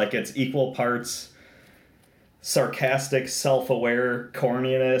hilarious. Like it's equal parts sarcastic, self-aware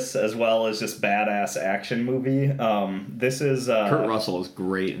corniness as well as just badass action movie. This is Kurt Russell is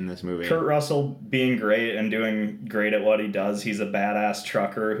great in this movie. Kurt Russell being great and doing great at what he does. He's a badass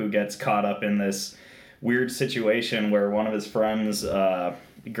trucker who gets caught up in this weird situation where one of his friends,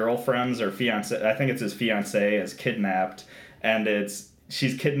 girlfriends or fiance, I think it's his fiance, is kidnapped, and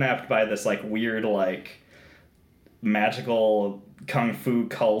she's kidnapped by this like weird like magical kung fu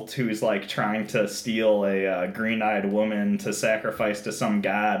cult who's like trying to steal a green-eyed woman to sacrifice to some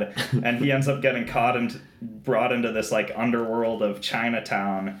god, and he ends up getting caught and brought into this like underworld of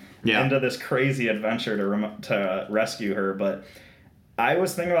Chinatown, into this crazy adventure to rescue her. But I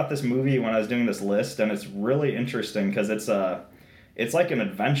was thinking about this movie when I was doing this list, and it's really interesting because it's like an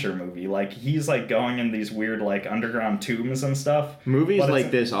adventure movie. Like he's like going in these weird like underground tombs and stuff. Movies like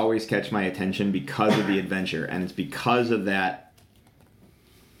this always catch my attention because of the adventure, and it's because of that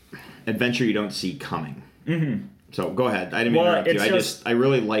adventure you don't see coming. Mm-hmm. So go ahead. I didn't mean to interrupt you. I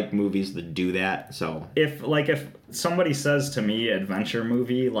really like movies that do that. So if somebody says to me adventure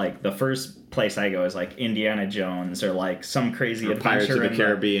movie, like the first place I go is like Indiana Jones or like some crazy or adventure Pirates of the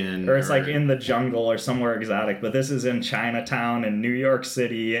Caribbean, or it's like in the jungle or somewhere exotic. But this is in Chinatown in New York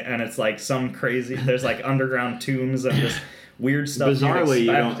City, and it's like some crazy. There's like underground tombs and just weird stuff.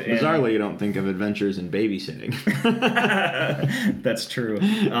 Bizarrely, you don't think of Adventures in Babysitting. That's true.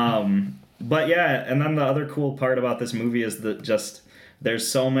 But yeah, and then the other cool part about this movie is that just there's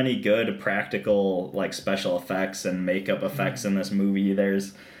so many good practical like special effects and makeup effects in this movie.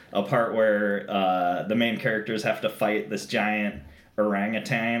 There's a part where the main characters have to fight this giant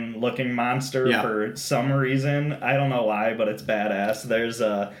orangutan looking monster for some reason. I don't know why, but it's badass. There's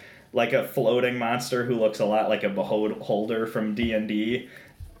like a floating monster who looks a lot like a beholder from D&D.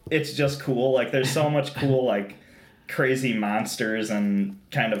 It's just cool. Like there's so much cool like crazy monsters and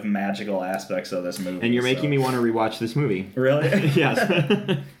kind of magical aspects of this movie. And you're making me want to rewatch this movie. Really?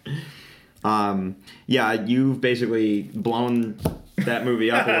 Yes. Yeah, you've basically blown that movie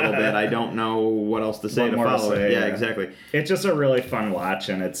up a little bit. I don't know what else to say to follow it. Yeah, exactly. It's just a really fun watch,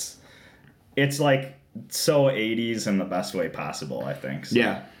 and it's like so 80s in the best way possible, I think. So.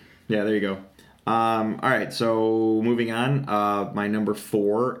 Yeah, there you go. All right, so moving on. My number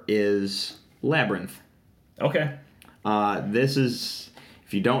 4 is Labyrinth. Okay. This is,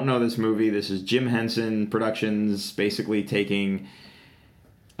 if you don't know this movie, this is Jim Henson Productions basically taking...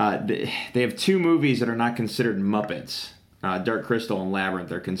 they have 2 movies that are not considered Muppets. Dark Crystal and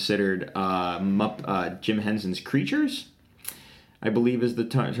Labyrinth are considered Jim Henson's creatures, I believe is the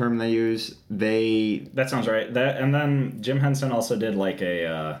term they use. That sounds right. And then Jim Henson also did like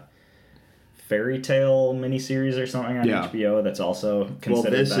a fairy tale miniseries or something on HBO that's also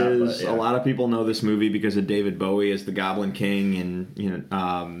considered a lot of people know this movie because of David Bowie as the Goblin King,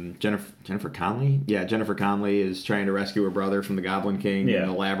 and Jennifer Connelly. Yeah, Jennifer Connelly is trying to rescue her brother from the Goblin King in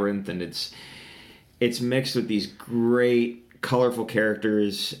the labyrinth, and it's mixed with these great colorful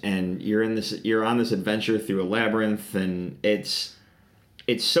characters, and you're on this adventure through a labyrinth, and it's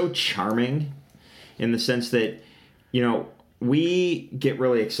so charming in the sense that, we get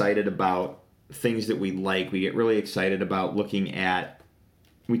really excited about things that we like. We get really excited about looking at,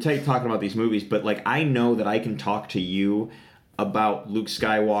 talking about these movies, but like I know that I can talk to you about Luke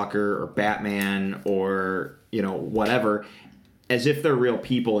Skywalker or Batman or whatever as if they're real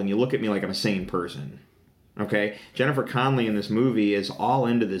people, and you look at me like I'm a sane person. Okay? Jennifer Connelly in this movie is all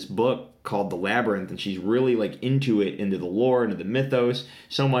into this book called The Labyrinth, and she's really like into the lore, into the mythos,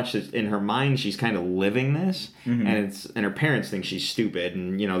 so much that in her mind she's kind of living this, and her parents think she's stupid,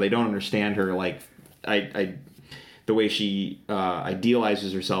 and they don't understand her, like the way she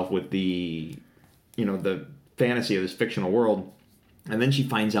idealizes herself with the the fantasy of this fictional world, and then she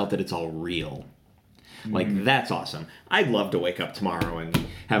finds out that it's all real. Like, that's awesome. I'd love to wake up tomorrow and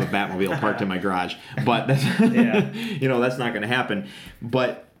have a Batmobile parked in my garage, but that's that's not going to happen.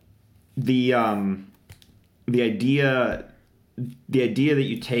 But the idea that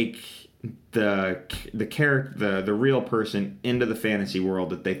you take the character, the real person into the fantasy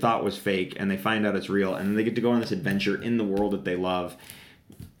world that they thought was fake, and they find out it's real, and then they get to go on this adventure in the world that they love.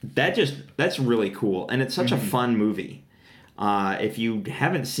 That's really cool, and it's such a fun movie. If you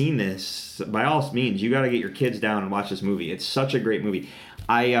haven't seen this, by all means, you got to get your kids down and watch this movie. It's such a great movie.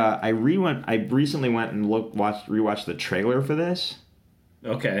 I recently went and rewatched the trailer for this.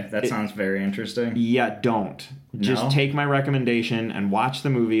 Okay, that sounds very interesting. Yeah, don't. Just take my recommendation and watch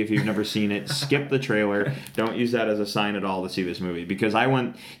the movie if you've never seen it. Skip the trailer. Don't use that as a sign at all to see this movie, because I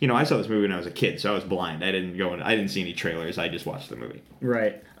saw this movie when I was a kid, so I was blind. I didn't see any trailers. I just watched the movie.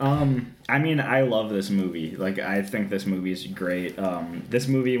 Right. I mean, I love this movie. Like, I think this movie is great. This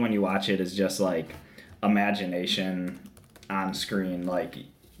movie, when you watch it, is just like imagination on screen. Like,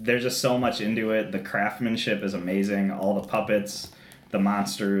 there's just so much into it. The craftsmanship is amazing. All the puppets, the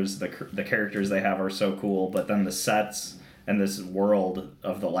monsters, the characters they have are so cool, but then the sets and this world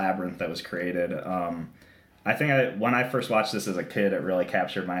of the labyrinth that was created. I think when I first watched this as a kid, it really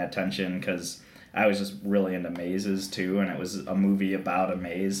captured my attention because I was just really into mazes too, and it was a movie about a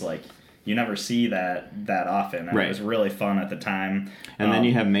maze. Like, you never see that often, and It was really fun at the time. And then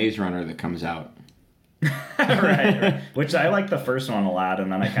you have Maze Runner that comes out. right. Which I like the first one a lot, and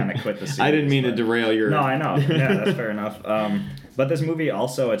then I kind of quit the series. I didn't mean to derail your... No, I know. Yeah, that's fair enough. But this movie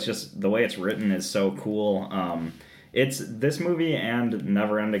also, it's just the way it's written is so cool. It's this movie and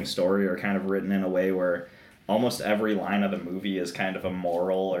Neverending Story are kind of written in a way where almost every line of the movie is kind of a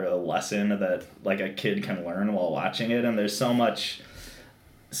moral or a lesson that like a kid can learn while watching it, and there's so much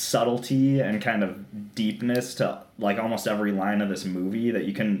subtlety and kind of deepness to like almost every line of this movie that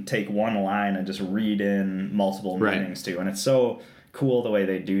you can take one line and just read in multiple meanings to, and it's so cool the way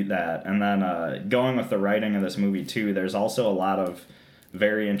they do that. And then going with the writing of this movie too, there's also a lot of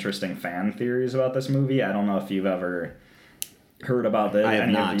very interesting fan theories about this movie. I don't know if you've ever heard about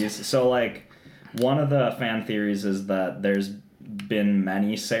any of these. So like one of the fan theories is that there's been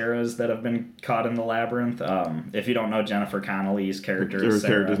many Sarahs that have been caught in the labyrinth. If you don't know, Jennifer Connelly's character is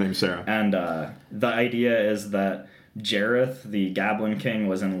Sarah. Character's name's Sarah. And the idea is that Jareth, the Goblin King,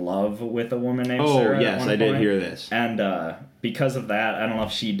 was in love with a woman named Sarah. Oh, yes, I did hear this. And because of that, I don't know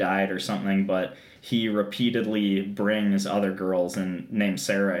if she died or something, but he repeatedly brings other girls named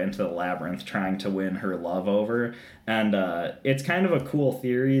Sarah into the labyrinth trying to win her love over. And it's kind of a cool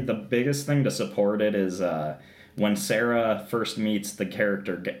theory. The biggest thing to support it is when Sarah first meets the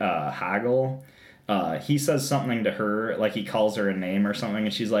character Hagel, he says something to her, like he calls her a name or something,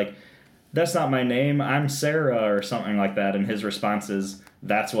 and she's like, "That's not my name, I'm Sarah," or something like that. And his response is,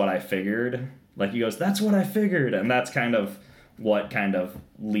 "That's what I figured." Like he goes, "That's what I figured." And that's kind of what kind of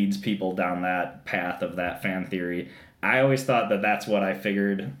leads people down that path of that fan theory. I always thought that "that's what I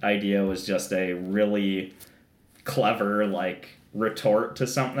figured" idea was just a really clever like retort to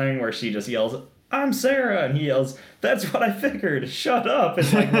something where she just yells, "I'm Sarah," and he yells, "That's what I figured, shut up,"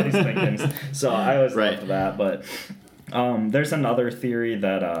 is like what he's thinking. So I always loved that. But there's another theory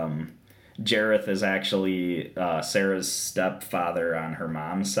that Jareth is actually Sarah's stepfather on her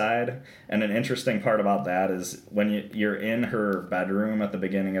mom's side. And an interesting part about that is when you're in her bedroom at the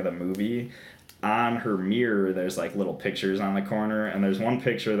beginning of the movie, on her mirror there's like little pictures on the corner, and there's one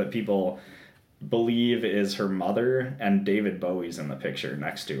picture that people believe is her mother, and David Bowie's in the picture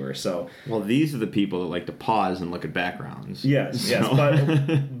next to her. So well, these are the people that like to pause and look at backgrounds. Yes,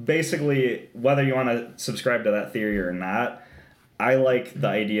 but basically, whether you want to subscribe to that theory or not, I like the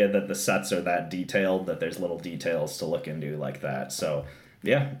idea that the sets are that detailed, that there's little details to look into like that. So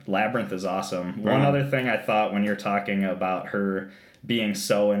yeah, Labyrinth is awesome. One other thing I thought when you're talking about her being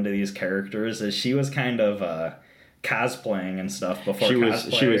so into these characters is she was kind of cosplaying and stuff before she was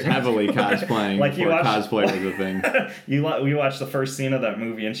heavily cosplaying like before cosplay was a thing. We watched the first scene of that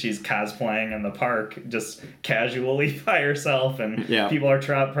movie and she's cosplaying in the park just casually by herself, and people are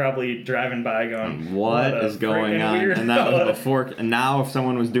probably driving by going, what is going on? And that was before. And now if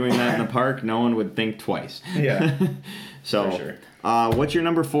someone was doing that in the park, no one would think twice. Yeah. So for sure. What's your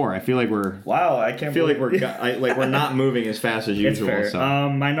number 4? I feel like we're not moving as fast as usual. It's fair. So.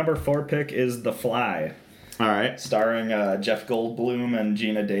 My number 4 pick is The Fly. All right. Starring Jeff Goldblum and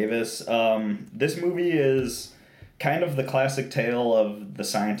Gina Davis. This movie is kind of the classic tale of the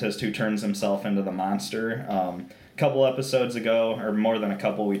scientist who turns himself into the monster. A couple episodes ago, or more than a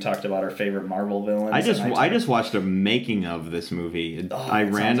couple, we talked about our favorite Marvel villains. I just watched a making of this movie. I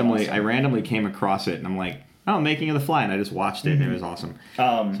randomly came across it, and I'm like, oh, making of The Fly, and I just watched it, and it was awesome.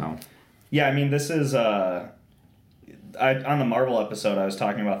 Yeah, I mean, this is... on the Marvel episode, I was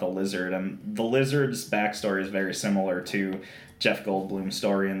talking about the Lizard, and the Lizard's backstory is very similar to Jeff Goldblum's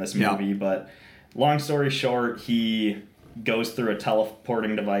story in this movie, but long story short, he goes through a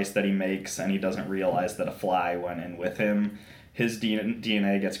teleporting device that he makes, and he doesn't realize that a fly went in with him. His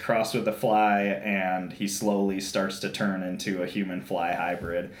DNA gets crossed with the fly, and he slowly starts to turn into a human-fly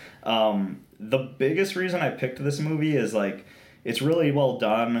hybrid. The biggest reason I picked this movie is, like, it's really well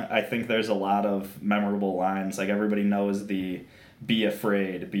done. I think there's a lot of memorable lines. Like, everybody knows the "be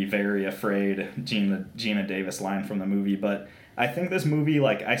afraid, be very afraid" Gina Davis line from the movie. But I think this movie,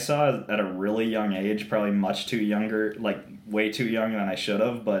 like, I saw it at a really young age, probably much too younger, like, way too young than I should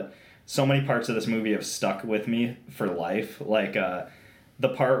have. But so many parts of this movie have stuck with me for life. Like, the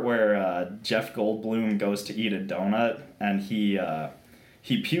part where Jeff Goldblum goes to eat a donut, and he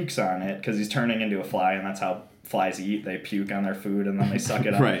pukes on it because he's turning into a fly, and that's how flies eat. They puke on their food and then they suck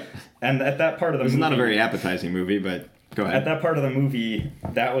it up. Right. And at that part of the movie... It's not a very appetizing movie, but go ahead. At that part of the movie,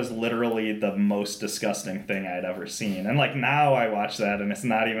 that was literally the most disgusting thing I'd ever seen. And, like, now I watch that and it's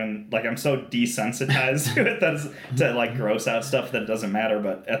not even... Like, I'm so desensitized to it to, like, gross out stuff that doesn't matter.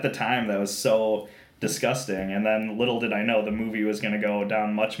 But at the time, that was so disgusting. And then little did I know the movie was going to go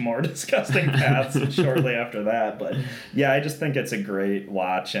down much more disgusting paths shortly after that. But, yeah, I just think it's a great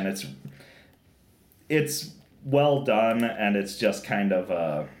watch, and it's well done, and it's just kind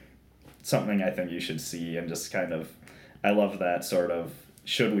of something I think you should see, and just kind of, I love that sort of,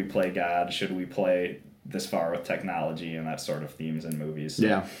 should we play God, should we play this far with technology, and that sort of themes in movies. So.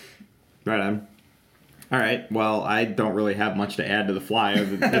 Yeah, right on. All right, well, I don't really have much to add to The Fly,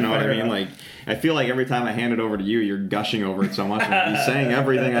 you know what I mean? Like, I feel like every time I hand it over to you, you're gushing over it so much, and you're saying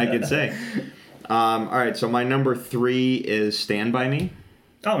everything I could say. All right, so my number 3 is Stand By Me.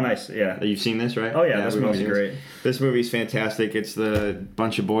 Oh, nice. Yeah. You've seen this, right? Oh, yeah, this we've all movie's seen great. This movie's fantastic. It's the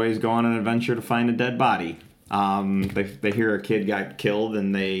bunch of boys go on an adventure to find a dead body. They hear a kid got killed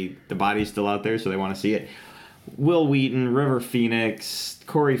and the body's still out there, so they want to see it. Will Wheaton, River Phoenix,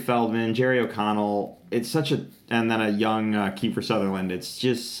 Corey Feldman, Jerry O'Connell. It's such a... And then a young Kiefer Sutherland. It's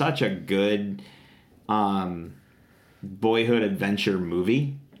just such a good boyhood adventure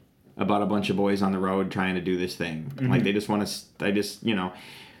movie about a bunch of boys on the road trying to do this thing. Mm-hmm. Like, they just want to...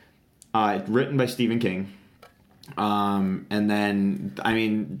 written by Stephen King. And then, I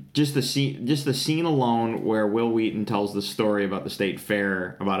mean, just the scene alone where Will Wheaton tells the story about the state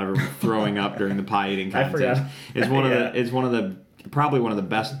fair about everyone throwing up during the pie eating contest is probably one of the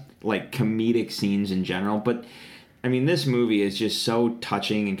best like comedic scenes in general. But I mean, this movie is just so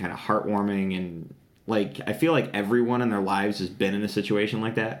touching and kind of heartwarming, and like I feel like everyone in their lives has been in a situation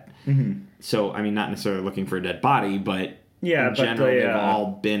like that. Mm-hmm. So I mean, not necessarily looking for a dead body, but yeah, in general, they've all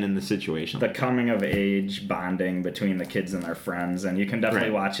been in the situation. The coming of age bonding between the kids and their friends, and you can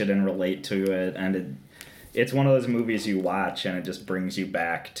definitely watch it and relate to it. And it's one of those movies you watch and it just brings you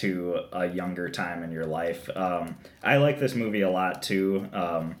back to a younger time in your life. I like this movie a lot too.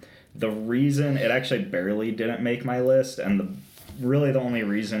 The reason it actually barely didn't make my list, and really the only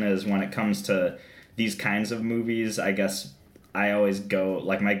reason is when it comes to these kinds of movies, I guess I always go,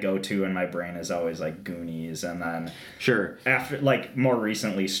 like, my go-to in my brain is always, like, Goonies, and then... Sure. After, like, more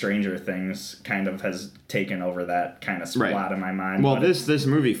recently, Stranger Things kind of has taken over that kind of spot in my mind. Well, this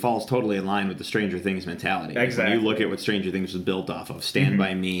movie falls totally in line with the Stranger Things mentality. Exactly. When you look at what Stranger Things was built off of, Stand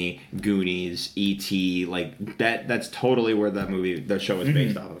By Me, Goonies, E.T., like, that's totally where the show is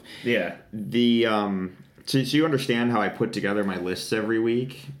based off of. Yeah. So you understand how I put together my lists every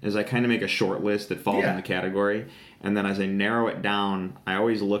week, is I kind of make a short list that falls in the category, and then as I narrow it down, I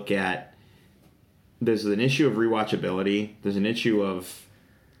always look at, there's an issue of rewatchability, there's an issue of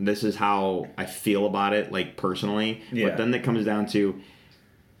this is how I feel about it, like, personally, but then that comes down to,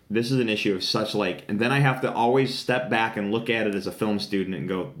 this is an issue of such, like, and then I have to always step back and look at it as a film student and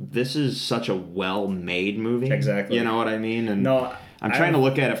go, this is such a well-made movie. Exactly. You know what I mean? And no, I'm trying to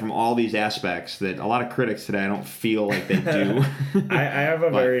look at it from all these aspects that a lot of critics today I don't feel like they do. I have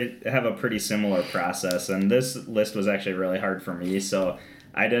a pretty similar process, and this list was actually really hard for me. So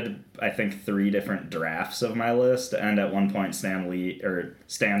I did, I think, 3 different drafts of my list, and at one point Stan Lee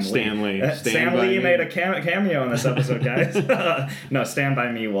made a cameo in this episode, guys. No, Stand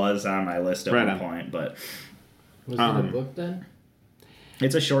By Me was on my list at one point, but was it a book then?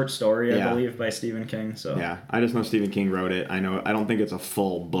 It's a short story, I believe, by Stephen King. So yeah, I just know Stephen King wrote it. I don't think it's a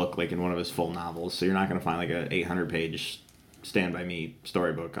full book like in one of his full novels. So you're not going to find like a 800-page Stand By Me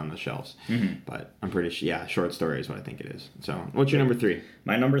storybook on the shelves. Mm-hmm. But I'm pretty sure, short story is what I think it is. So what's your number 3?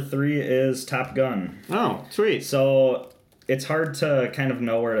 My number 3 is Top Gun. Oh, sweet. So it's hard to kind of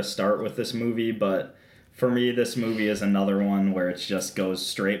know where to start with this movie, but for me, this movie is another one where it just goes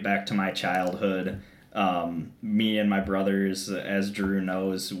straight back to my childhood. Me and my brothers, as Drew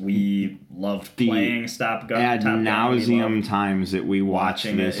knows, we loved playing Top Gun. Ad nauseum times that we watched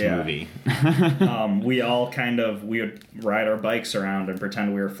this movie. We all we would ride our bikes around and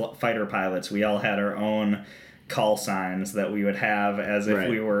pretend we were fighter pilots. We all had our own call signs that we would have as if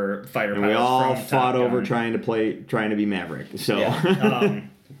we were fighter pilots. We all fought over trying to be Maverick. So,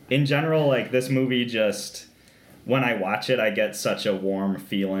 in general, like, this movie just... When I watch it, I get such a warm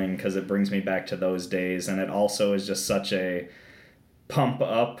feeling because it brings me back to those days, and it also is just such a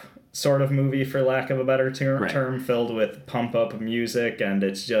pump-up sort of movie, for lack of a better term, filled with pump-up music, and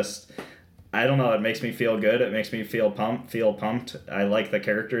it's just... I don't know, it makes me feel good. It makes me feel pumped. I like the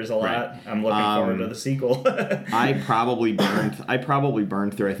characters a lot. I'm looking forward to the sequel. I probably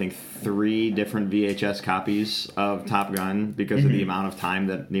burned through, I think, 3 different VHS copies of Top Gun because of the amount of time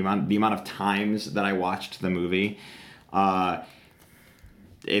the amount of times that I watched the movie.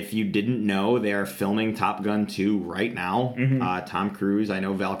 If you didn't know, they are filming Top Gun 2 right now. Tom Cruise, I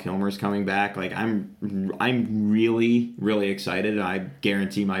know Val Kilmer's coming back. Like, I'm really, really excited. I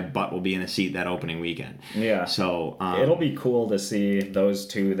guarantee my butt will be in a seat that opening weekend. Yeah. So it'll be cool to see those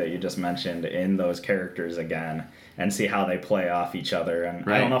 2 that you just mentioned in those characters again and see how they play off each other. And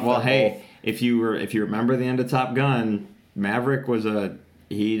I don't know if if you remember the end of Top Gun, Maverick was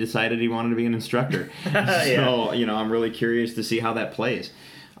he decided he wanted to be an instructor. So, I'm really curious to see how that plays.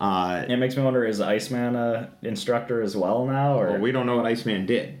 It makes me wonder, is Iceman an instructor as well now? Or? Well, we don't know what Iceman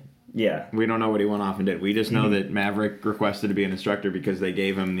did. Yeah. We don't know what he went off and did. We just know that Maverick requested to be an instructor because they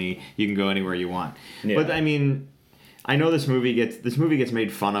gave him you can go anywhere you want. Yeah. But, I mean, I know this movie gets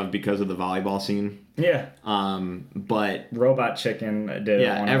made fun of because of the volleyball scene. Yeah. But Robot Chicken did.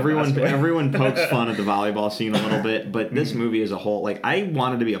 Yeah, everyone pokes fun at the volleyball scene a little bit, but this movie as a whole, like, I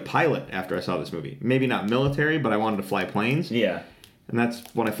wanted to be a pilot after I saw this movie. Maybe not military, but I wanted to fly planes. Yeah. And that's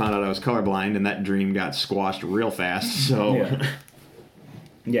when I found out I was colorblind, and that dream got squashed real fast. So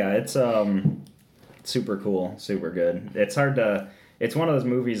yeah, it's super cool, super good. It's hard to. It's one of those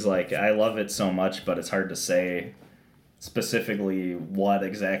movies, like, I love it so much, but it's hard to say specifically what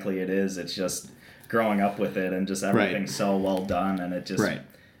exactly it is. It's just growing up with it and just everything's so well done, and it just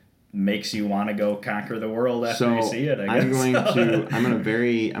makes you want to go conquer the world after you see it, I guess.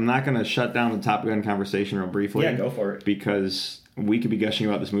 I'm not going to shut down the Top Gun conversation real briefly. Yeah, go for it. Because we could be gushing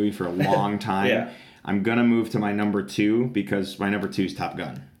about this movie for a long time. Yeah. I'm going to move to my number 2 because my number 2 is Top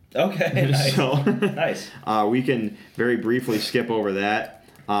Gun. Okay, nice. So, nice. We can very briefly skip over that,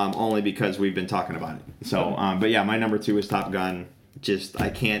 only because we've been talking about it. So, but yeah, my number 2 is Top Gun. Just I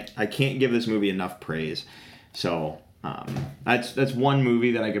can't give this movie enough praise. So that's one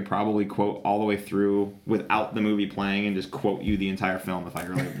movie that I could probably quote all the way through without the movie playing and just quote you the entire film if I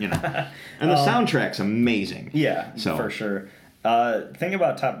really, And the soundtrack's amazing. Yeah, for sure. Thing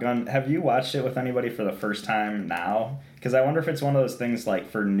about Top Gun, have you watched it with anybody for the first time now? Because I wonder if it's one of those things,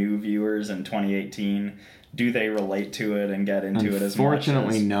 like, for new viewers in 2018, do they relate to it and get into it as much?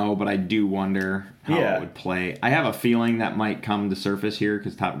 Unfortunately, no, but I do wonder how it would play. I have a feeling that might come to surface here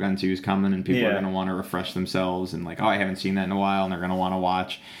because Top Gun 2 is coming and people are going to want to refresh themselves and, like, I haven't seen that in a while, and they're going to want to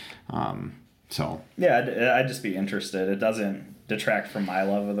watch. Yeah, I'd just be interested. It doesn't detract from my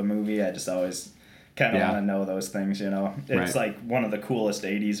love of the movie. I just always kind of want to know those things, It's like one of the coolest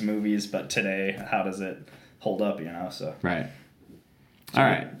 80s movies, but today, how does it hold up, So Right. So all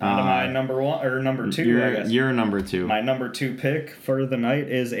right. On to my number 1 or number 2. I guess. Your number 2. My number 2 pick for the night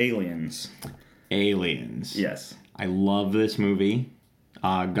is Aliens. Aliens. Yes. I love this movie.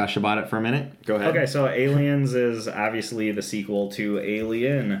 Gush about it for a minute. Go ahead. Okay, so Aliens is obviously the sequel to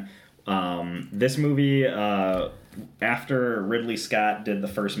Alien. This movie, after Ridley Scott did the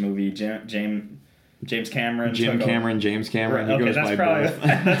first movie, James Cameron. James Cameron. He goes by both.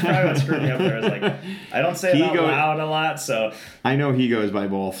 That's probably what screwed me up there. I was like, I don't say it out loud a lot, so... I know he goes by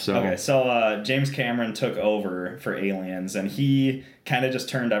both, so... Okay, so James Cameron took over for Aliens, and he kind of just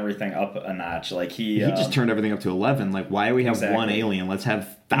turned everything up a notch. Like, he just turned everything up to 11. Like, why do we have one alien? Let's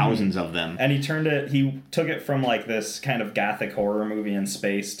have thousands of them. And he took it from, like, this kind of gothic horror movie in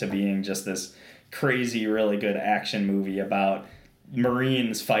space to being just this crazy, really good action movie about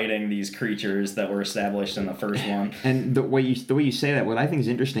Marines fighting these creatures that were established in the first one. And the way you say that, what I think is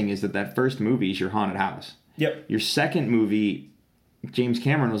interesting is that first movie is your haunted house. Yep. Your second movie, James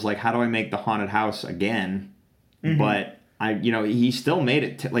Cameron was like, how do I make the haunted house again? Mm-hmm. But he still made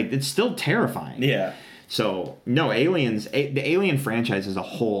it it's still terrifying. Yeah. So no, Aliens, the Alien franchise as a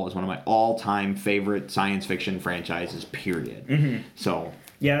whole is one of my all-time favorite science fiction franchises. Period. Mm-hmm. So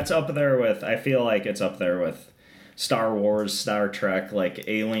yeah, I feel like it's up there with Star Wars, Star Trek. Like,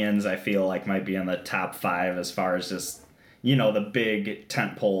 Aliens, I feel like might be in the top 5 as far as just, the big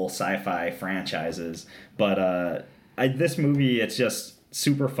tentpole sci-fi franchises. But this movie, it's just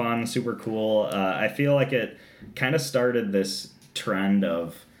super fun, super cool. I feel like it kind of started this trend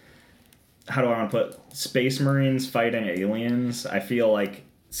of, how do I want to put, Space Marines fighting aliens. I feel like,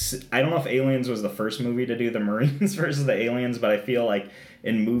 I don't know if Aliens was the first movie to do the Marines versus the aliens, but I feel like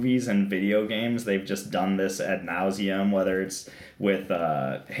in movies and video games, they've just done this ad nauseum, whether it's with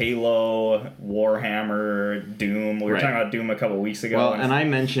Halo, Warhammer, Doom. We were talking about Doom a couple weeks ago. Well, and I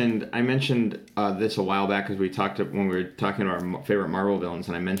mentioned this a while back because when we were talking about our favorite Marvel villains,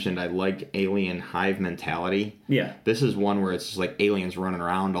 and I mentioned I like alien hive mentality. Yeah. This is one where it's just like aliens running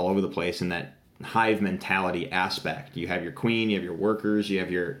around all over the place, and that hive mentality aspect. You have your queen, you have your workers, you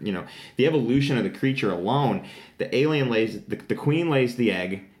have your, the evolution of the creature alone. The alien the queen lays the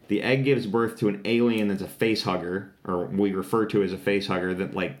egg gives birth to an alien that's a face hugger, or we refer to as a face hugger,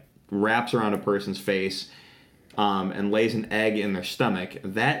 that like wraps around a person's face and lays an egg in their stomach.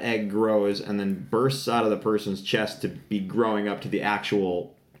 That egg grows and then bursts out of the person's chest to be growing up to the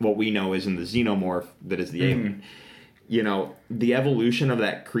actual, what we know is in the xenomorph that is the alien. The evolution of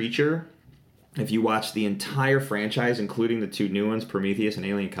that creature, if you watch the entire franchise, including the 2 new ones, Prometheus and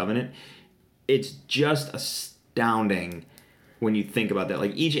Alien Covenant, it's just astounding when you think about that.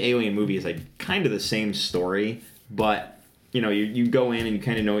 Like, each Alien movie is like kind of the same story, but you go in and you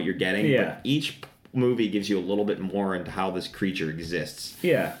kind of know what you're getting. Yeah. But each movie gives you a little bit more into how this creature exists.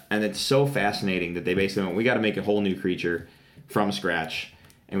 Yeah. And it's so fascinating that they basically went, we got to make a whole new creature from scratch,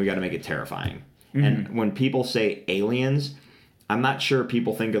 and we got to make it terrifying. Mm-hmm. And when people say aliens, I'm not sure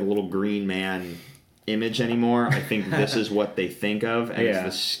people think of the little green man image anymore. I think this is what they think of, and Yeah.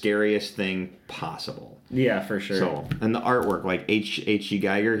 it's the scariest thing possible. Yeah, for sure. So, and the artwork, like H.G.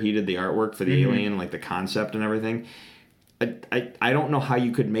 Geiger, he did the artwork for the alien, like the concept and everything. I don't know how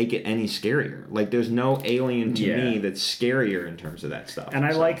you could make it any scarier. Like, there's no alien to me that's scarier in terms of that stuff. And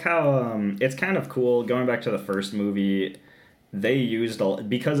I like how it's kind of cool, going back to the first movie, they used,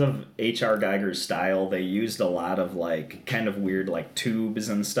 because of H.R. Geiger's style, they used a lot of, like, kind of weird, like, tubes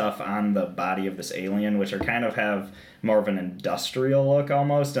and stuff on the body of this alien, which are kind of have more of an industrial look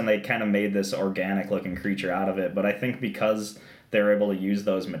almost, and they kind of made this organic-looking creature out of it. But I think because they were able to use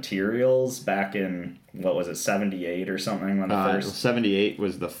those materials back in, what was it, 78 or something, when the first 78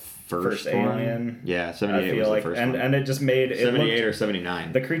 was the first one. Alien. Yeah, 78 was like, the first one. and it just made it 78 or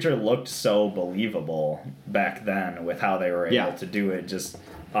 79. The creature looked so believable back then with how they were able to do it, just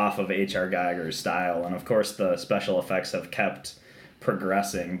off of H.R. Geiger's style. And of course, the special effects have kept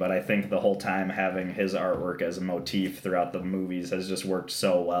progressing, but I think the whole time having his artwork as a motif throughout the movies has just worked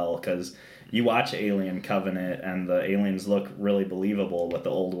so well, because you watch Alien Covenant and the aliens look really believable, but the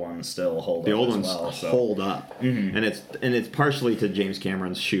old ones still hold The up old as ones well. hold up, and it's partially to James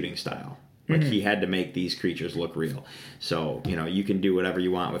Cameron's shooting style. Like, he had to make these creatures look real. So, you know, you can do whatever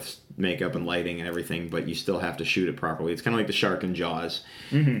you want with makeup and lighting and everything, but you still have to shoot it properly. It's kind of like the shark in Jaws.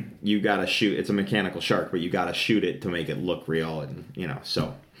 You got to shoot. It's a mechanical shark, but you got to shoot it to make it look real, and you know.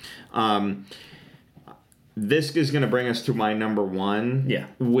 So, this is going to bring us to my number one,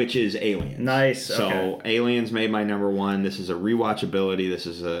 which is Aliens. Nice. So, Aliens made my number one. This is a rewatchability. This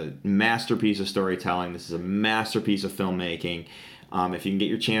is a masterpiece of storytelling. This is a masterpiece of filmmaking. If you can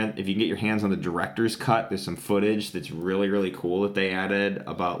get your hands on the director's cut, there's some footage that's really, really cool that they added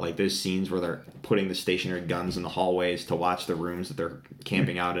about, like, there's scenes where they're putting the stationary guns in the hallways to watch the rooms that they're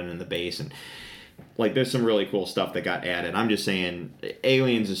camping out in the base, and like, there's some really cool stuff that got added. I'm just saying,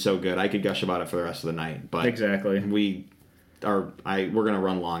 Aliens is so good. I could gush about it for the rest of the night, but exactly, we're gonna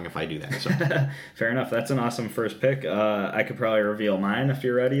run long if I do that. So fair enough. That's an awesome first pick. I could probably reveal mine if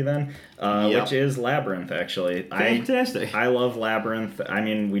you're ready then, which is Labyrinth. Actually, fantastic. I love Labyrinth. I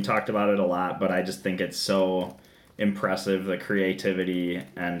mean, we talked about it a lot, but I just think it's so impressive, the creativity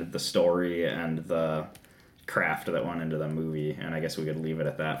and the story and the craft that went into the movie, and I guess we could leave it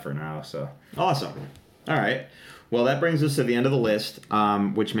at that for now. So awesome. All right, well, that brings us to the end of the list,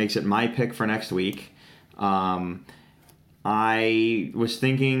 which makes it my pick for next week. I was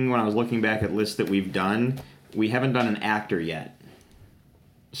thinking, when I was looking back at lists that we've done, we haven't done an actor yet,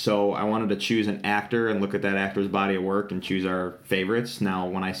 so I wanted to choose an actor and look at that actor's body of work and choose our favorites. Now,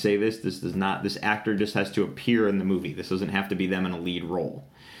 when I say this actor just has to appear in the movie. This doesn't have to be them in a lead role.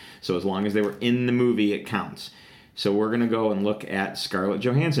 So as long as they were in the movie, it counts. So we're going to go and look at Scarlett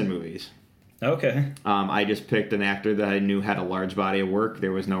Johansson movies. Okay. I just picked an actor that I knew had a large body of work.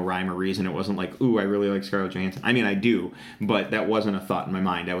 There was no rhyme or reason. It wasn't like, ooh, I really like Scarlett Johansson. I mean, I do, but that wasn't a thought in my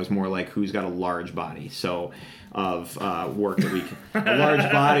mind. That was more like, who's got a large body of work that we can, a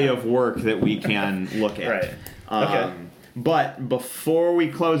large body of work that we can look at. Right. Okay. But before we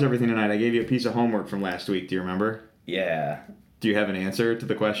close everything tonight, I gave you a piece of homework from last week. Do you remember? Yeah. Do you have an answer to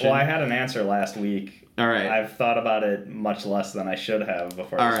the question? Well, I had an answer last week. All right. I've thought about it much less than I should have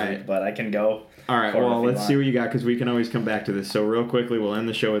before this week, but I can go. All right, well, let's see what you got, because we can always come back to this. So real quickly, we'll end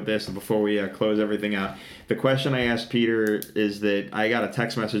the show with this before we close everything out. The question I asked Peter is that I got a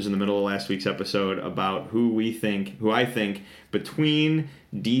text message in the middle of last week's episode about who I think between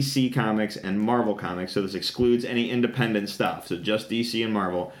DC Comics and Marvel Comics, so this excludes any independent stuff, so just DC and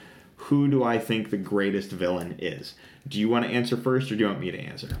Marvel, who do I think the greatest villain is? Do you want to answer first, or do you want me to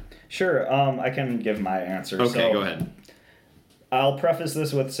answer? Sure, I can give my answer. Okay, so go ahead. I'll preface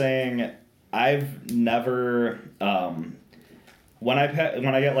this with saying I've never when I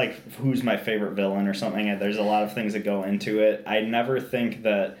get like who's my favorite villain or something, there's a lot of things that go into it. I never think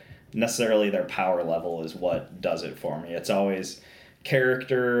that necessarily their power level is what does it for me. It's always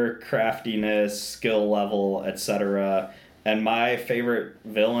character, craftiness, skill level, etc. And my favorite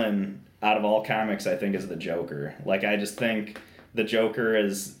villain out of all comics, I think, is the Joker. Like, I just think the Joker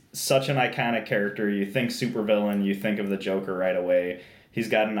is such an iconic character. You think supervillain, you think of the Joker right away. He's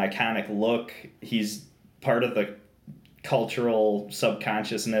got an iconic look. He's part of the cultural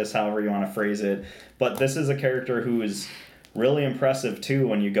subconsciousness, however you want to phrase it. But this is a character who is really impressive, too,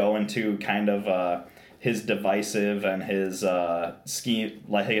 when you go into kind of his divisive and his scheme,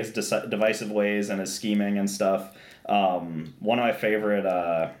 like his divisive ways and his scheming and stuff. One of my favorite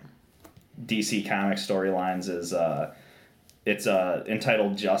DC Comics storylines is it's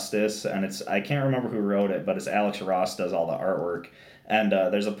entitled Justice, and I can't remember who wrote it, but it's Alex Ross does all the artwork, And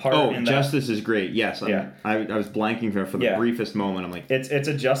there's a part in Justice is great. Yes. Yeah. I was blanking for the briefest moment. I'm like... It's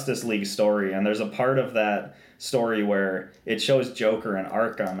a Justice League story, and there's a part of that story where it shows Joker in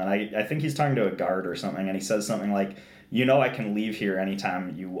Arkham, and I think he's talking to a guard or something, and he says something like, I can leave here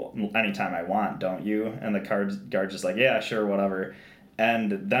anytime I want, don't you? And the guard's just like, yeah, sure, whatever.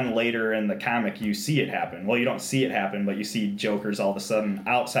 And then later in the comic, you see it happen. Well, you don't see it happen, but you see Joker's all of a sudden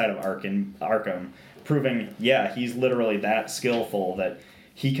outside of Arkham, proving, he's literally that skillful that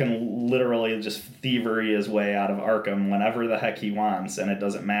he can literally just thievery his way out of Arkham whenever the heck he wants, and it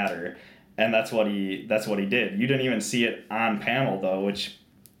doesn't matter. And that's what he did. You didn't even see it on panel, though, which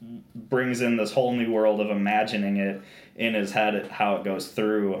brings in this whole new world of imagining it in his head, how it goes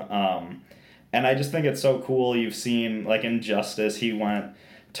through. And I just think it's so cool. You've seen, like, in Justice, he went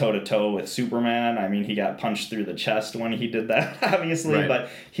toe-to-toe with Superman. I mean, he got punched through the chest when he did that, obviously. Right. But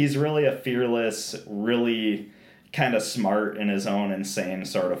he's really a fearless, really kind of smart in his own insane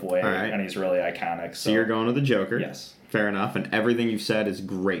sort of way. Right. And he's really iconic. So you're going to the Joker. Yes. Fair enough. And everything you've said is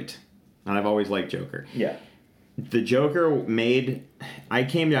great. And I've always liked Joker. Yeah. The Joker I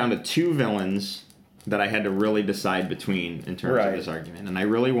came down to two villains that I had to really decide between in terms of this argument. And I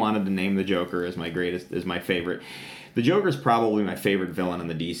really wanted to name the Joker as my favorite. The Joker's probably my favorite villain on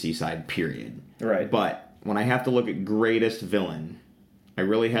the DC side, period. Right. But when I have to look at greatest villain, I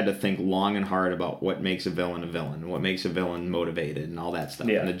really had to think long and hard about what makes a villain, what makes a villain motivated, and all that stuff.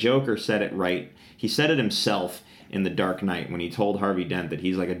 Yeah. And the Joker said it right. He said it himself in The Dark Knight when he told Harvey Dent that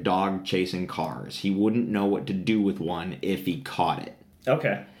he's like a dog chasing cars. He wouldn't know what to do with one if he caught it.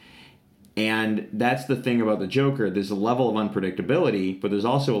 Okay. And that's the thing about the Joker. There's a level of unpredictability, but there's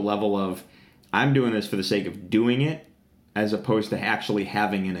also a level of, I'm doing this for the sake of doing it, as opposed to actually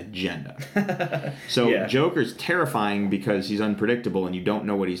having an agenda. So Joker's terrifying because he's unpredictable and you don't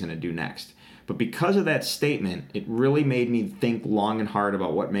know what he's going to do next. But because of that statement, it really made me think long and hard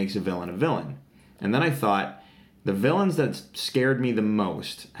about what makes a villain a villain. And then I thought, the villains that scared me the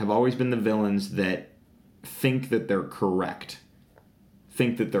most have always been the villains that think that they're correct,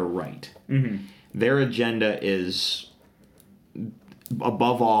 think that they're right. Mm-hmm. Their agenda is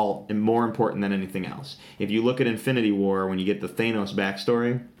above all and more important than anything else. If you look at Infinity War, when you get the Thanos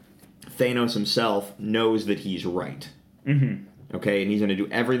backstory, Thanos himself knows that he's right. Mm-hmm. Okay, and he's going to do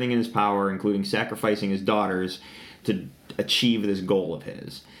everything in his power, including sacrificing his daughters, to achieve this goal of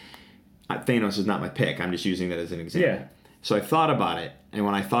his. Thanos is not my pick. I'm just using that as an example. Yeah. So I thought about it, and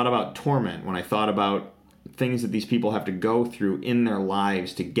when I thought about torment, when I thought about things that these people have to go through in their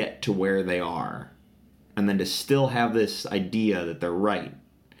lives to get to where they are, and then to still have this idea that they're right,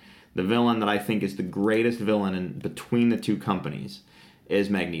 the villain that I think is the greatest villain in between the two companies is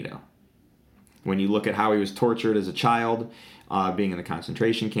Magneto. When you look at how he was tortured as a child, being in the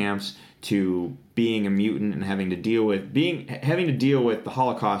concentration camps, to being a mutant and having to deal with the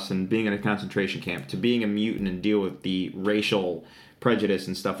Holocaust and being in a concentration camp, to being a mutant and deal with the racial prejudice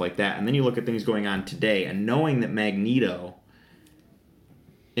and stuff like that. And then you look at things going on today, and knowing that Magneto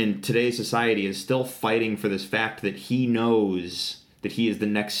in today's society is still fighting for this fact that he knows that he is the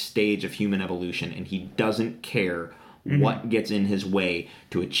next stage of human evolution, and he doesn't care what gets in his way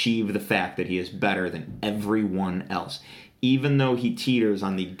to achieve the fact that he is better than everyone else. Even though he teeters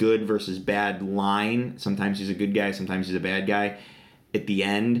on the good versus bad line, sometimes he's a good guy, sometimes he's a bad guy, at the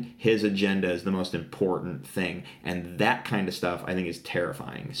end, his agenda is the most important thing. And that kind of stuff, I think, is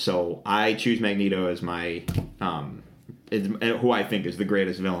terrifying. So I choose Magneto as my, who I think is the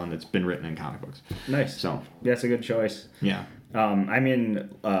greatest villain that's been written in comic books. Nice. So that's a good choice. Yeah.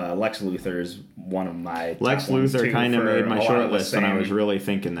 Lex Luthor is one of my Lex Luthor kind of made my short list, and I was really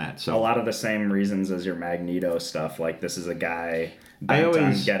thinking that. So a lot of the same reasons as your Magneto stuff. Like, this is a guy bent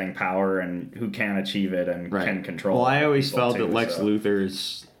on getting power and who can achieve it and can control. Well, I always felt that Lex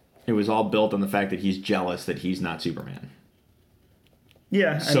Luthor's, it was all built on the fact that he's jealous that he's not Superman.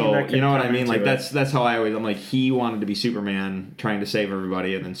 Yeah. So, you know what I mean? Like, that's how I'm like, he wanted to be Superman trying to save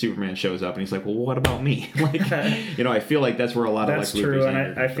everybody, and then Superman shows up and he's like, well, what about me? Like, I feel like that's where a lot of Lex Luthor's true,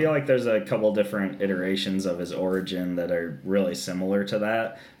 and I feel like there's a couple different iterations of his origin that are really similar to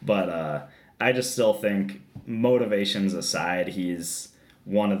that, but I just still think, motivations aside, he's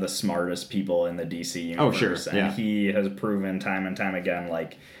one of the smartest people in the DC universe. Oh, sure. And he has proven time and time again,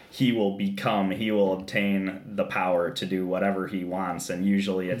 like, he will obtain the power to do whatever he wants, and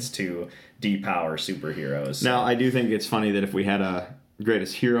usually it's to depower superheroes. So. Now, I do think it's funny that if we had a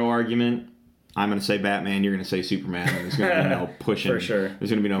greatest hero argument, I'm going to say Batman, you're going to say Superman, and there's going to be no pushing. For sure. There's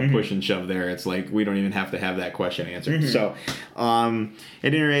going to be no push and shove there. It's like, we don't even have to have that question answered. So, at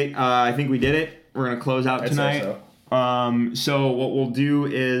any rate, I think we did it. We're going to close out tonight. I'd say so. So what we'll do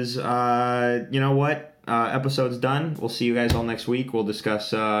is, you know what? episode's done. We'll see you guys all next week. We'll discuss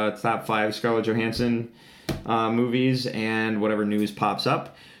top 5 Scarlett Johansson movies and whatever news pops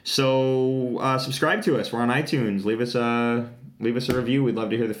up. So subscribe to us. We're on iTunes. Leave us a review. We'd love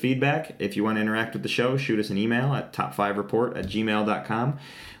to hear the feedback. If you want to interact with the show, shoot us an email at top5report@gmail.com.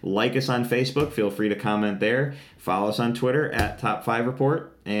 Like us on Facebook. Feel free to comment there. Follow us on Twitter at top5report.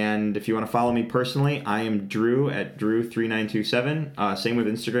 And if you want to follow me personally, I am Drew at Drew3927. Same with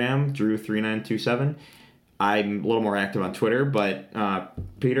Instagram, Drew3927. I'm a little more active on Twitter, but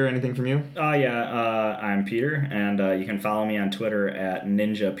Peter, anything from you? I'm Peter, and you can follow me on Twitter at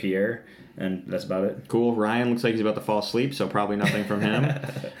NinjaPierre, and that's about it. Cool. Ryan looks like he's about to fall asleep, so probably nothing from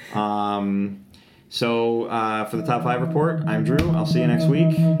him. So for the Top 5 Report, I'm Drew. I'll see you next week.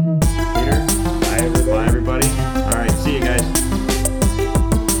 Peter? Bye, everybody. Bye, everybody.